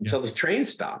on until the train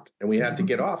stopped and we had to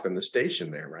get off in the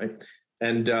station there, right?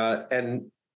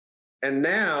 And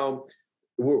now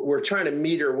we're trying to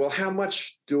meter, well, how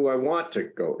much do I want to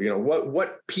go?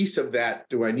 What piece of that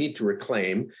do I need to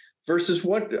reclaim versus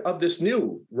what of this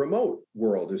new remote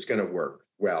world is going to work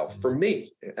well for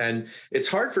me? And it's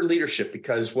hard for leadership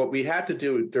because what we had to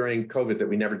do during COVID that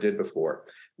we never did before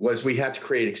was we had to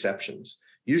create exceptions.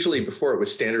 Usually before it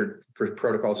was standard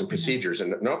protocols and procedures.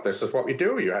 And nope, this is what we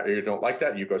do. You don't like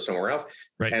that, you go somewhere else.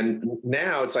 Right. And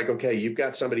now it's like, okay, you've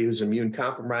got somebody who's immune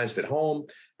compromised at home,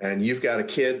 and you've got a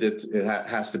kid that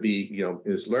has to be,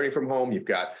 is learning from home. You've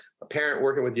got a parent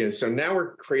working with you. So now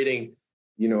we're creating,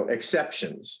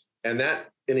 exceptions. And that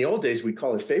in the old days, we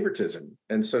call it favoritism.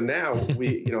 And so now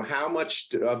we, how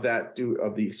much of that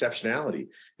of the exceptionality?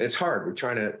 And it's hard. We're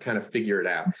trying to kind of figure it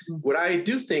out. What I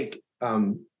do think,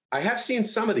 I have seen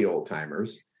some of the old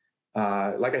timers,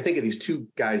 like I think of these two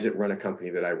guys that run a company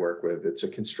that I work with. It's a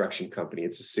construction company.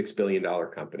 It's a $6 billion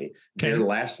company. Okay. Their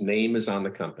last name is on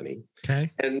the company.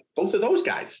 Okay. And both of those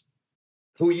guys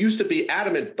who used to be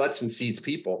adamant butts and seats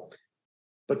people,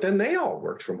 but then they all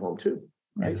worked from home too.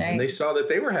 Right? And they saw that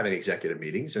they were having executive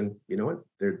meetings, and you know what?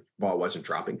 Their ball wasn't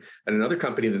dropping. And another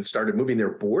company that started moving their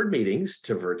board meetings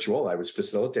to virtual. I was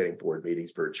facilitating board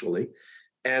meetings virtually.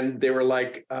 And they were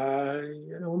like,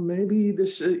 maybe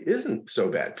this isn't so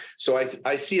bad. So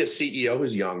I see a CEO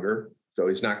who's younger. So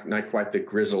he's not quite the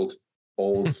grizzled,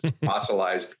 old,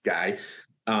 fossilized guy.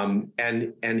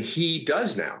 And he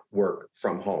does now work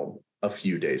from home a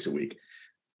few days a week.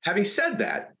 Having said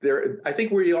that, I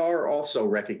think we are also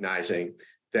recognizing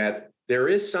that there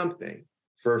is something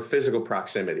for physical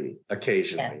proximity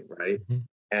occasionally, right? Mm-hmm.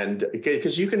 And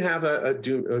because you can have a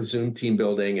Zoom team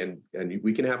building and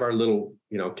we can have our little,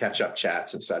 catch up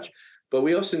chats and such, but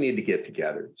we also need to get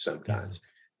together sometimes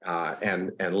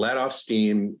and let off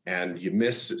steam, and you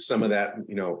miss some of that,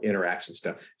 interaction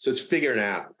stuff. So it's figuring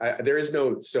out, there is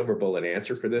no silver bullet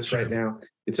answer for this right now.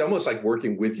 It's almost like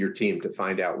working with your team to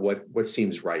find out what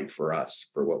seems right for us,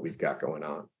 for what we've got going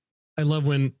on. I love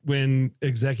when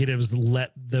executives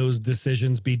let those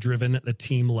decisions be driven at the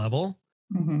team level.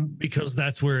 Mm-hmm. Because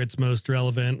that's where it's most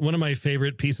relevant. One of my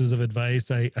favorite pieces of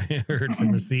advice I heard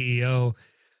from the CEO,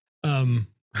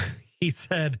 he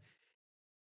said,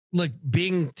 look,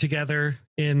 being together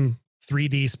in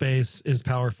 3D space is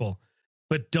powerful,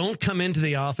 but don't come into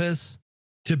the office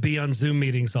to be on Zoom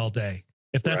meetings all day.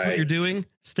 If that's what you're doing,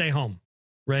 stay home,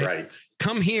 right?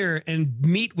 Come here and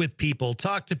meet with people,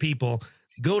 talk to people,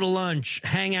 go to lunch,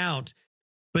 hang out.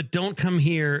 But don't come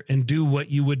here and do what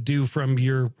you would do from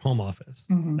your home office.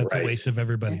 Mm-hmm. That's a waste of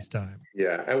everybody's time.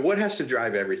 Yeah. And what has to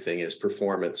drive everything is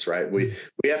performance, right? We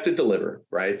have to deliver,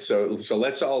 right? So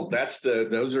let's all,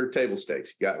 those are table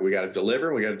stakes. We got to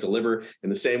deliver in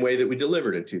the same way that we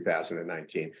delivered in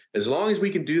 2019. As long as we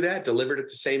can do that, delivered at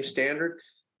the same standard,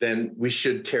 then we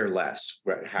should care less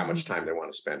how much time they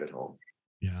want to spend at home.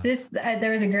 Yeah. There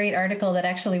was a great article that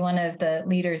actually one of the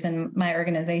leaders in my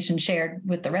organization shared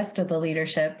with the rest of the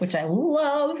leadership, which I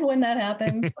love when that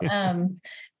happens.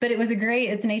 But it was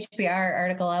it's an HBR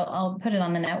article. I'll put it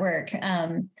on the network.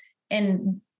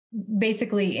 And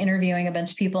basically interviewing a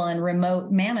bunch of people and remote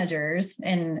managers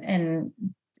and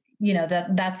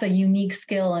that's a unique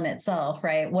skill in itself,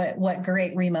 right? What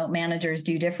great remote managers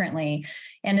do differently.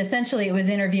 And essentially it was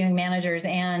interviewing managers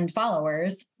and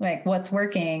followers, like what's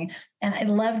working. And I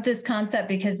loved this concept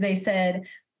because they said,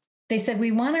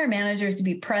 we want our managers to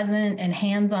be present and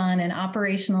hands-on and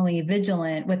operationally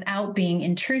vigilant without being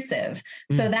intrusive.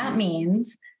 Mm-hmm. So that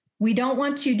means we don't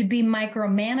want you to be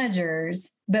micromanagers,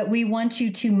 but we want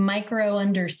you to micro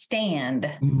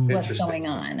understand what's going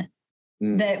on.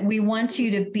 That we want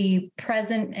you to be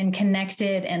present and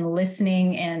connected and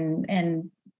listening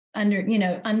and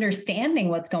understanding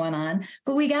what's going on,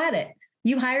 but we got it.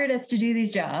 You hired us to do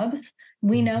these jobs.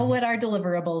 We know what our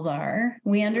deliverables are.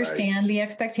 We understand the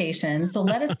expectations. So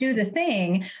let us do the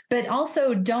thing, but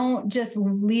also don't just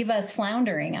leave us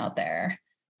floundering out there.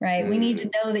 Right. We need to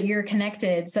know that you're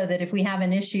connected so that if we have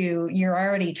an issue, you're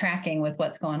already tracking with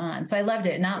what's going on. So I loved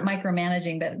it. Not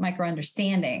micromanaging, but micro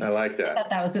understanding. I like that. I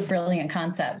thought that was a brilliant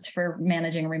concept for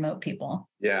managing remote people.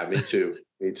 Yeah, me too.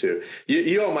 Me too.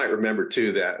 You all might remember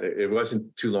too, that it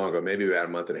wasn't too long ago, maybe about a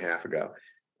month and a half ago.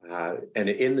 And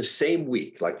in the same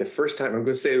week, like the first time I'm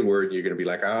going to say the word, you're going to be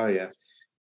like, oh yes,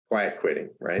 quiet quitting.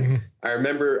 Right. Mm-hmm. I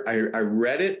remember I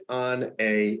read it on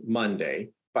a Monday.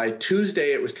 By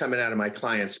Tuesday, it was coming out of my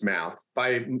client's mouth.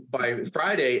 By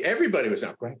Friday, everybody was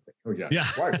out. Quiet quitting. Oh yeah.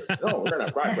 Quiet quitting. No, we're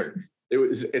not quiet quitting.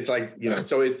 It's like,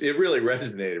 so it really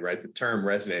resonated, right? The term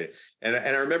resonated. And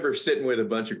I remember sitting with a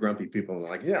bunch of grumpy people and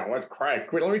like, yeah, what's quiet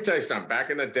quit? Let me tell you something.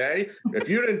 Back in the day, if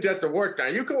you didn't get the work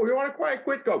done, you want to quiet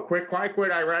quit? Go quick, quiet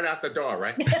quit. I ran out the door,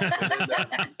 right?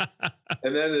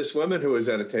 And then this woman who was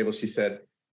at a table, she said,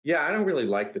 yeah, I don't really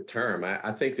like the term.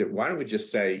 I think that why don't we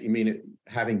just say, you mean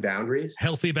having boundaries?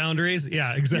 Healthy boundaries?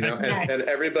 Yeah, exactly. And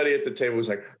everybody at the table was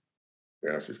like,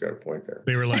 yeah, she's got a point there.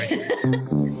 They were like,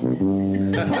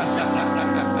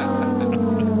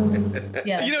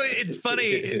 yeah. It's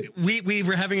funny. We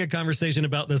were having a conversation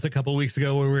about this a couple of weeks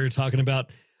ago where we were talking about,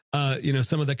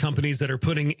 some of the companies that are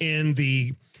putting in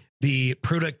the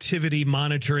productivity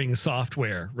monitoring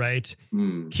software, right?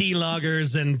 Key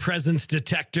loggers and presence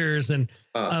detectors. And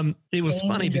it was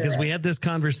funny because we had this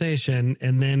conversation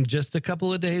and then just a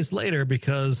couple of days later,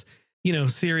 because,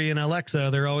 Siri and Alexa,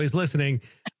 they're always listening.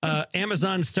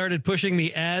 Amazon started pushing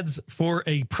me ads for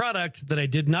a product that I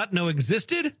did not know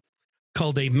existed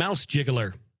called a mouse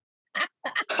jiggler.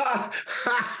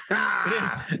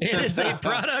 It is a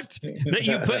product that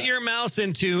you put your mouse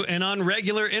into, and on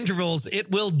regular intervals, it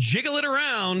will jiggle it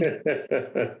around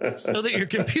so that your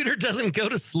computer doesn't go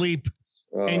to sleep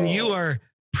and you are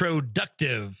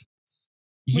productive.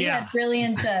 We had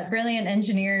brilliant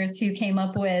engineers who came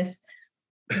up with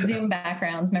Zoom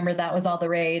backgrounds. Remember, that was all the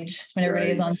rage when everybody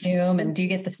was on Zoom. And do you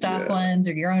get the stock ones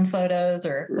or your own photos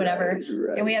or whatever?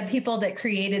 Right. And we had people that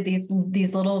created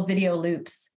these little video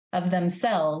loops of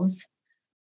themselves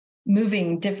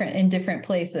moving in different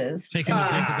places, taking a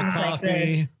drink of the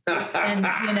coffee, and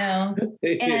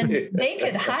and they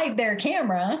could hide their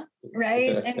camera,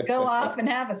 right, and go off and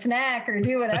have a snack or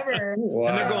do whatever. Wow.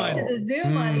 And they're going to the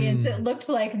Zoom audience. It looked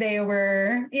like they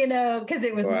were, because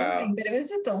it was moving, but it was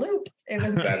just a loop. It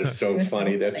was that is so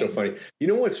funny. That's so funny. You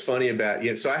know what's funny about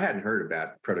so I hadn't heard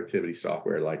about productivity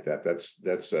software like that.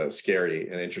 That's scary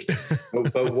and interesting.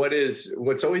 but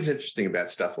what's always interesting about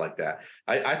stuff like that?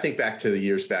 I think back to the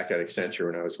years back at Accenture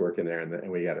when I was working there, and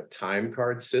we had a time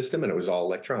card system, and it was all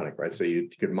electronic, right? So you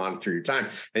could monitor your time,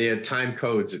 and you had time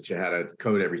codes that you had to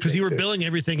code everything. Because you were billing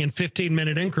everything in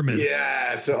 15-minute increments.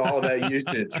 Yeah, so all that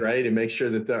usage, right, and make sure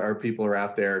that our people are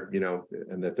out there,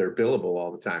 and that they're billable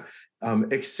all the time.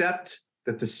 Except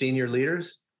that the senior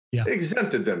leaders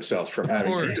exempted themselves from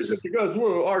having to use it because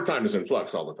our time is in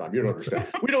flux all the time. You don't understand.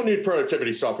 We don't need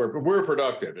productivity software, but we're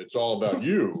productive. It's all about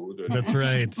you. That's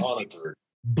right. Monitored.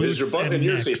 Boots is your butt in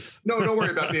your seat? necks. No, don't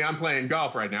worry about me. I'm playing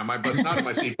golf right now. My butt's not in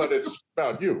my seat, but it's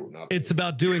about you. It's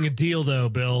about doing a deal, though,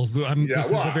 Bill. This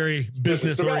is a very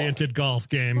business-oriented golf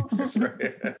game.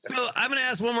 So I'm going to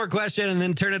ask one more question and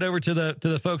then turn it over to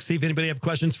the folks. See if anybody have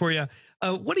questions for you.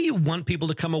 What do you want people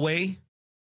to come away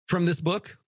from this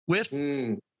book with?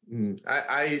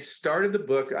 I started the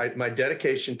book. My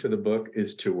dedication to the book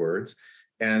is 2 words.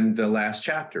 And the last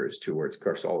chapter is 2 words. Of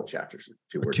course, all the chapters are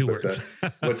 2 words. 2 words.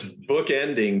 What's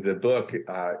bookending the book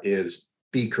is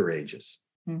be courageous.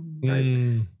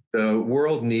 Right? The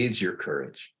world needs your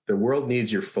courage. The world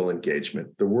needs your full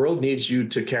engagement. The world needs you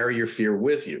to carry your fear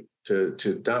with you,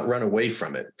 to not run away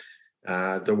from it.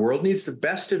 The world needs the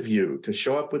best of you, to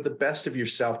show up with the best of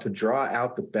yourself, to draw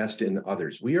out the best in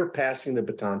others. We are passing the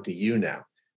baton to you now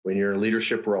when you're in a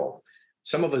leadership role.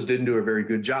 Some of us didn't do a very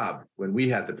good job when we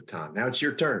had the baton. Now it's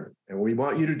your turn, and we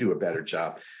want you to do a better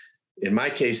job. In my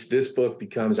case, this book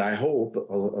becomes, I hope,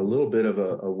 a little bit of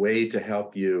a way to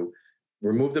help you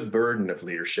remove the burden of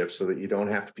leadership so that you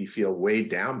don't have to feel weighed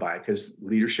down by it, because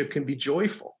leadership can be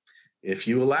joyful if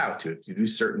you allow it to, if you do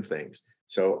certain things.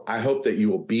 So I hope that you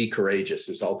will be courageous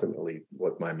is ultimately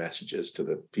what my message is to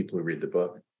the people who read the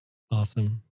book.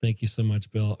 Awesome. Thank you so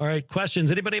much, Bill. All right, questions.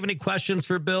 Anybody have any questions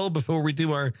for Bill before we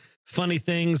do our funny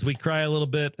things? We cry a little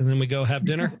bit and then we go have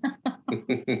dinner.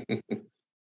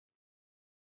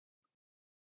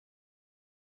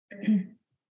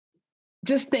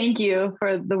 Just thank you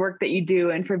for the work that you do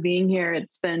and for being here.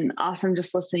 It's been awesome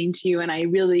just listening to you. And I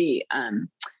really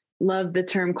love the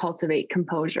term cultivate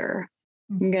composure.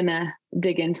 I'm going to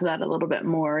dig into that a little bit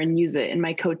more and use it in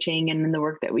my coaching and in the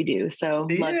work that we do. So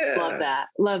love that.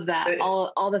 Love that.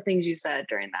 All the things you said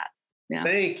during that. Yeah.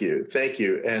 Thank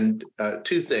you. And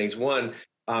two things. One,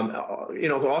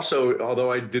 also,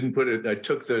 although I didn't I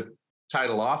took the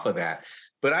title off of that,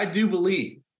 but I do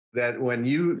believe that when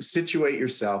you situate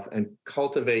yourself and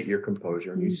cultivate your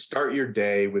composure and you start your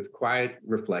day with quiet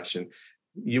reflection,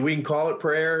 we can call it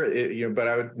prayer, but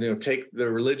I would take the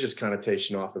religious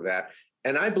connotation off of that.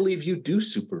 And I believe you do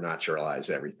supernaturalize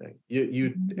everything.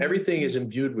 Everything is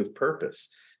imbued with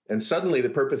purpose. And suddenly the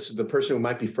person who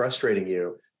might be frustrating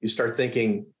you, you start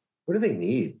thinking, what do they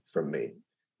need from me?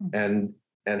 And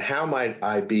how might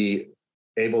I be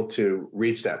able to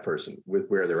reach that person with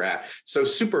where they're at? So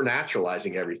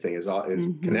supernaturalizing everything is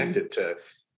connected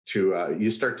to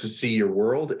you start to see your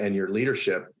world and your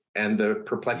leadership and the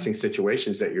perplexing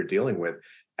situations that you're dealing with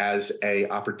as a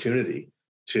opportunity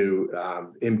to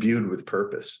imbued with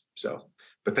purpose. So,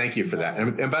 but thank you for that.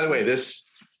 And by the way, this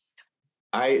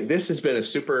has been a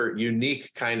super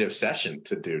unique kind of session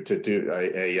to do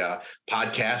a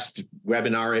podcast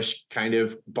webinar-ish kind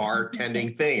of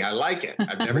bartending thing. I like it.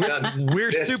 I've never done.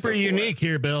 We're super before. Unique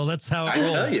here, Bill. That's how it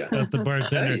rolls at the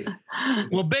Bartender.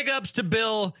 Well, big ups to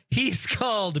Bill. He's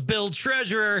called Bill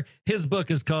Treasurer. His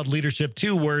book is called Leadership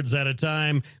 2 Words at a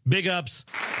Time. Big ups.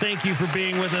 Thank you for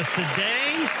being with us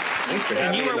today. Thanks for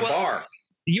having me at the bar.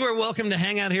 You are welcome to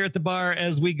hang out here at the bar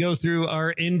as we go through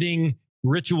our ending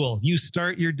ritual. You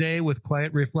start your day with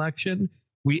quiet reflection.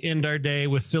 We end our day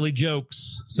with silly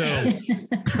jokes. So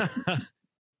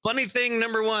funny thing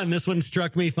number one, this one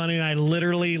struck me funny and I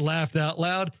literally laughed out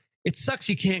loud. It sucks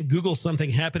you can't Google something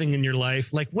happening in your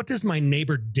life. Like, what does my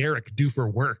neighbor Derek do for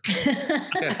work?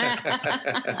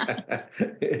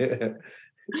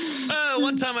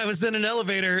 One time I was in an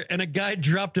elevator and a guy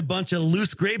dropped a bunch of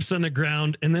loose grapes on the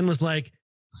ground and then was like,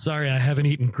 sorry, I haven't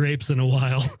eaten grapes in a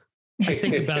while. I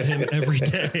think about him every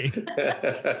day.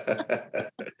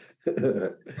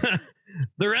 The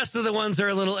rest of the ones are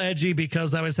a little edgy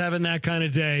because I was having that kind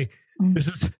of day. This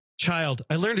is child.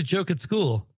 I learned a joke at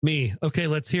school. Me. Okay,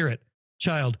 let's hear it.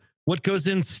 Child. What goes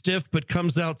in stiff but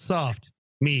comes out soft?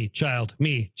 Me, child,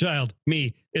 me, child,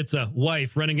 me. It's a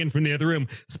wife running in from the other room.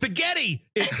 Spaghetti!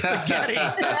 It's spaghetti!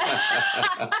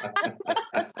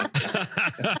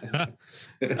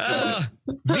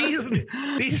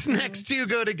 These next two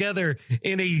go together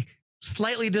in a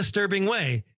slightly disturbing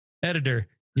way. Editor,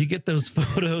 you get those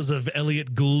photos of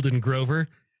Elliot Gould and Grover?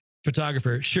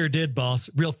 Photographer, sure did,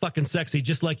 boss. Real fucking sexy,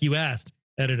 just like you asked.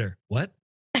 Editor, what?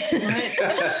 And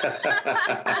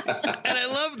I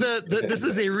love this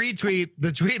is a retweet.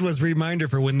 The tweet was reminder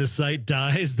for when this site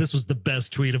dies. This was the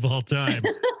best tweet of all time.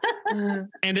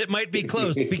 And it might be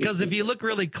close because if you look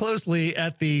really closely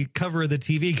at the cover of the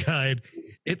TV guide,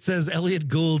 it says Elliot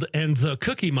Gould and the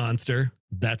Cookie Monster.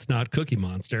 That's not Cookie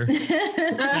Monster.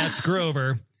 That's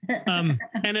Grover. And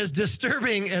as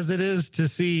disturbing as it is to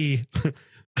see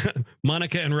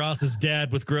Monica and Ross's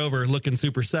dad with Grover looking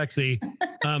super sexy,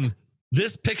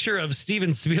 this picture of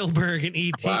Steven Spielberg and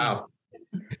E.T. Wow.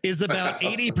 is about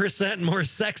 80% more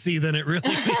sexy than it really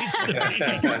needs to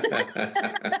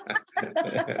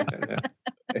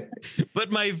be.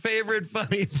 But my favorite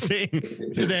funny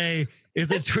thing today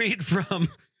is a tweet from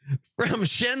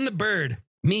Shen the Bird.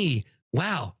 Me.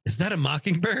 Wow. Is that a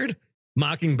mockingbird?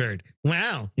 Mockingbird.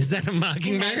 Wow. Is that a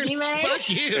mockingbird? Fuck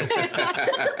you.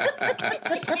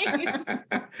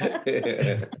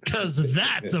 Because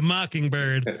that's a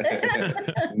mockingbird.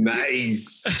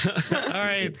 Nice. All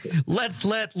right. Let's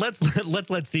let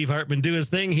Steve Hartman do his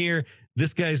thing here.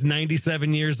 This guy's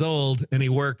 97 years old and he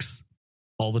works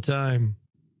all the time.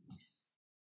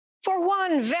 For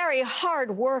one very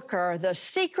hard worker, the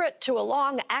secret to a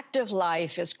long, active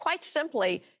life is quite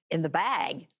simply in the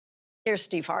bag. Here's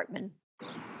Steve Hartman.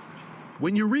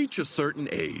 When you reach a certain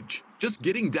age, just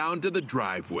getting down to the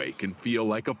driveway can feel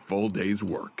like a full day's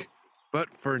work. But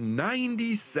for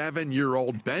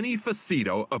 97-year-old Benny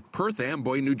Facito of Perth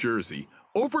Amboy, New Jersey,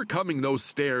 overcoming those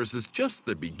stairs is just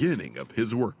the beginning of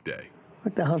his workday.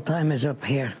 What the hell time is up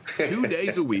here? 2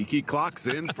 days a week, he clocks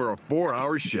in for a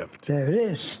 4-hour shift. There it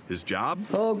is. His job?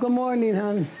 Oh, good morning,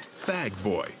 hon. Bag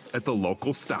boy at the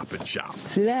local Stop and Shop.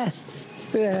 See that?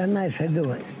 Look at how nice I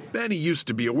do it. Benny used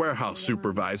to be a warehouse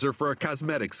supervisor for a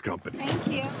cosmetics company. Thank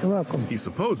you. You're welcome. He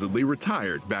supposedly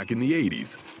retired back in the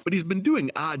 80s, but he's been doing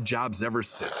odd jobs ever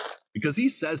since because he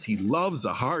says he loves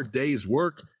a hard day's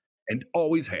work and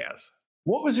always has.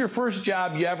 What was your first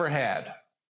job you ever had?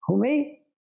 Who, me?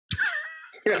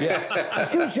 Yeah. A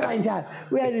shoe shine job.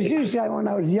 We had a shoe shine when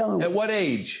I was young. At what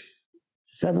age?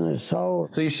 7 or so.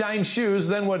 So you shined shoes,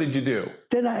 then what did you do?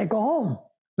 Then I go home.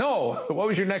 No. What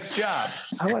was your next job?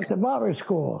 I went to barber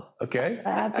school. Okay.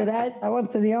 After that, I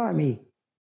went to the Army.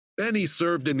 Benny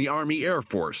served in the Army Air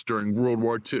Force during World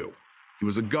War II. He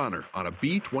was a gunner on a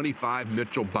B-25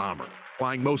 Mitchell bomber,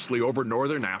 flying mostly over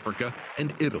northern Africa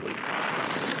and Italy.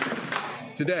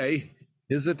 Today,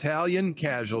 his Italian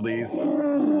casualties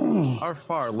are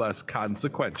far less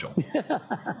consequential.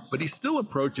 But he still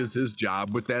approaches his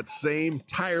job with that same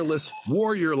tireless,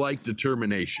 warrior-like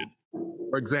determination.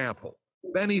 For example,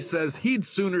 Benny says he'd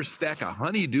sooner stack a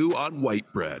honeydew on white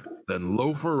bread than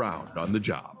loaf around on the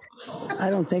job. I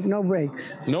don't take no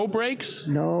breaks. No breaks?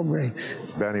 No breaks.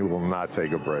 Benny will not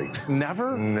take a break.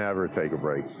 Never? Never take a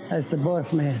break. That's the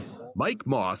boss man. Mike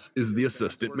Moss is the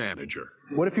assistant manager.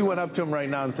 What if you went up to him right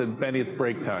now and said, Benny, it's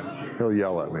break time? He'll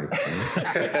yell at me.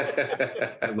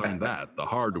 I learned that the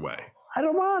hard way. I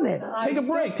don't want it. Take a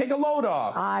break. Take a load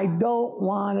off. I don't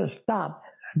want to stop.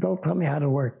 Don't tell me how to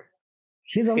work.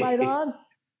 See the light on?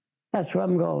 That's where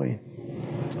I'm going.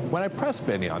 When I pressed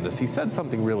Benny on this, he said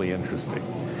something really interesting.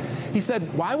 He said,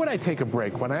 why would I take a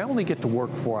break when I only get to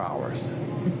work 4 hours?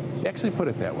 He actually put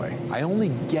it that way. I only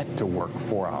get to work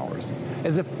 4 hours,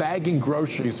 as if bagging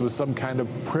groceries was some kind of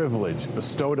privilege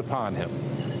bestowed upon him.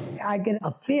 I get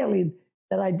a feeling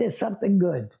that I did something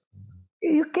good.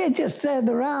 You can't just stand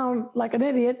around like an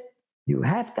idiot. You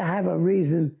have to have a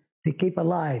reason to keep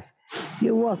alive.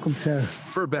 You're welcome, sir.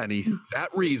 For Benny, that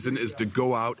reason is to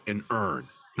go out and earn,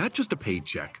 not just a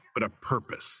paycheck, but a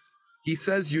purpose. He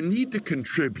says you need to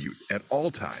contribute at all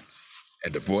times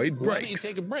and avoid breaks. Why don't you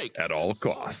take a break at all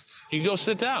costs. You go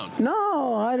sit down.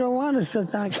 No, I don't want to sit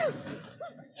down.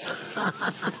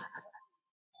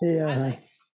 Yeah.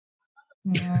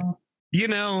 You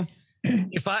know,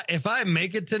 if I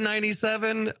make it to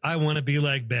 97, I want to be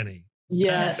like Benny.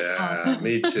 Yes. Yeah,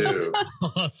 me too.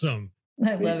 Awesome.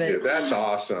 I love it. That's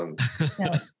awesome.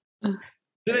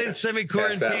 Today's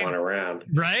semi-quarantine. Pass that one around.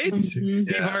 Right?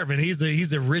 Steve Hartman,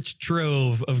 he's a rich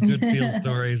trove of good feel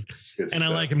stories. And I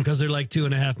like them because they're like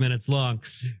 2.5 minutes long.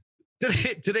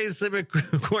 Today's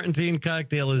semi-quarantine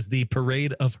cocktail is the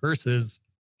Parade of Hearses.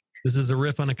 This is a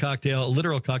riff on a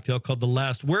literal cocktail called The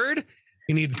Last Word.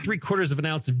 You need 3/4 of an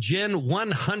ounce of gin,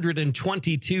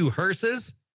 122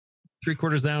 Hearses,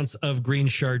 3/4 ounce of green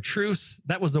chartreuse.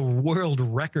 That was a world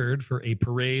record for a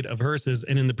parade of hearses.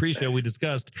 And in the pre-show, we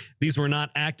discussed these were not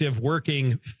active,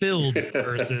 working, filled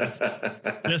hearses,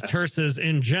 just hearses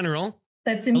in general.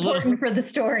 That's important for the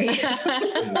story.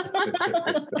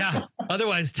 Yeah.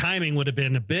 Otherwise, timing would have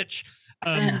been a bitch.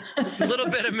 A little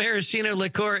bit of maraschino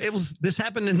liqueur. This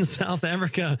happened in South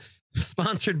Africa,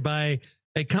 sponsored by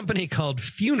a company called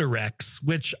Funerex,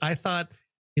 which I thought,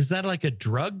 is that like a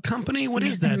drug company? What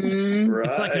is that?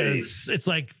 Right. It's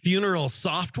like funeral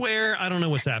software. I don't know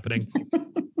what's happening.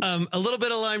 A little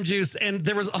bit of lime juice. And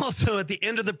there was also at the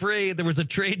end of the parade, there was a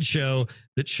trade show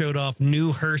that showed off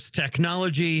new hearse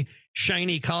technology,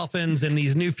 shiny coffins, and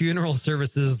these new funeral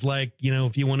services. Like,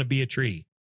 if you want to be a tree,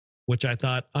 which I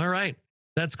thought, all right,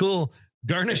 that's cool.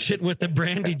 Garnish it with the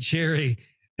brandied cherry.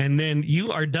 And then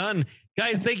you are done.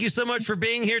 Guys, thank you so much for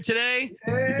being here today.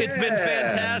 Yeah. It's been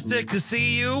fantastic to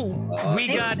see you. Awesome.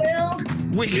 Thank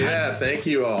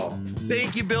you all.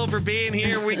 Thank you, Bill, for being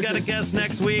here. We got a guest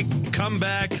next week. Come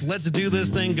back. Let's do this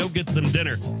thing. Go get some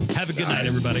dinner. Have a good night,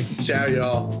 everybody. Ciao,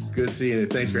 y'all. Good seeing you.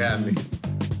 Thanks for having me.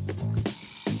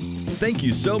 Thank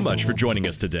you so much for joining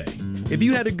us today. If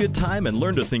you had a good time and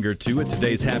learned a thing or two at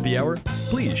today's happy hour,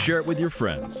 please share it with your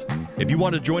friends. If you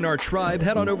want to join our tribe,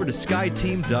 head on over to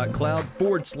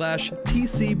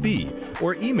skyeteam.cloud/TCB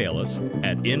or email us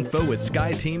at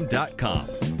info@skyeteam.com.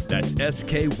 That's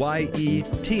SKYE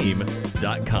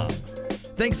team.com.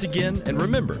 Thanks again, and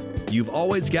remember, you've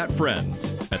always got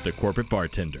friends at the Corporate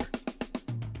Bartender.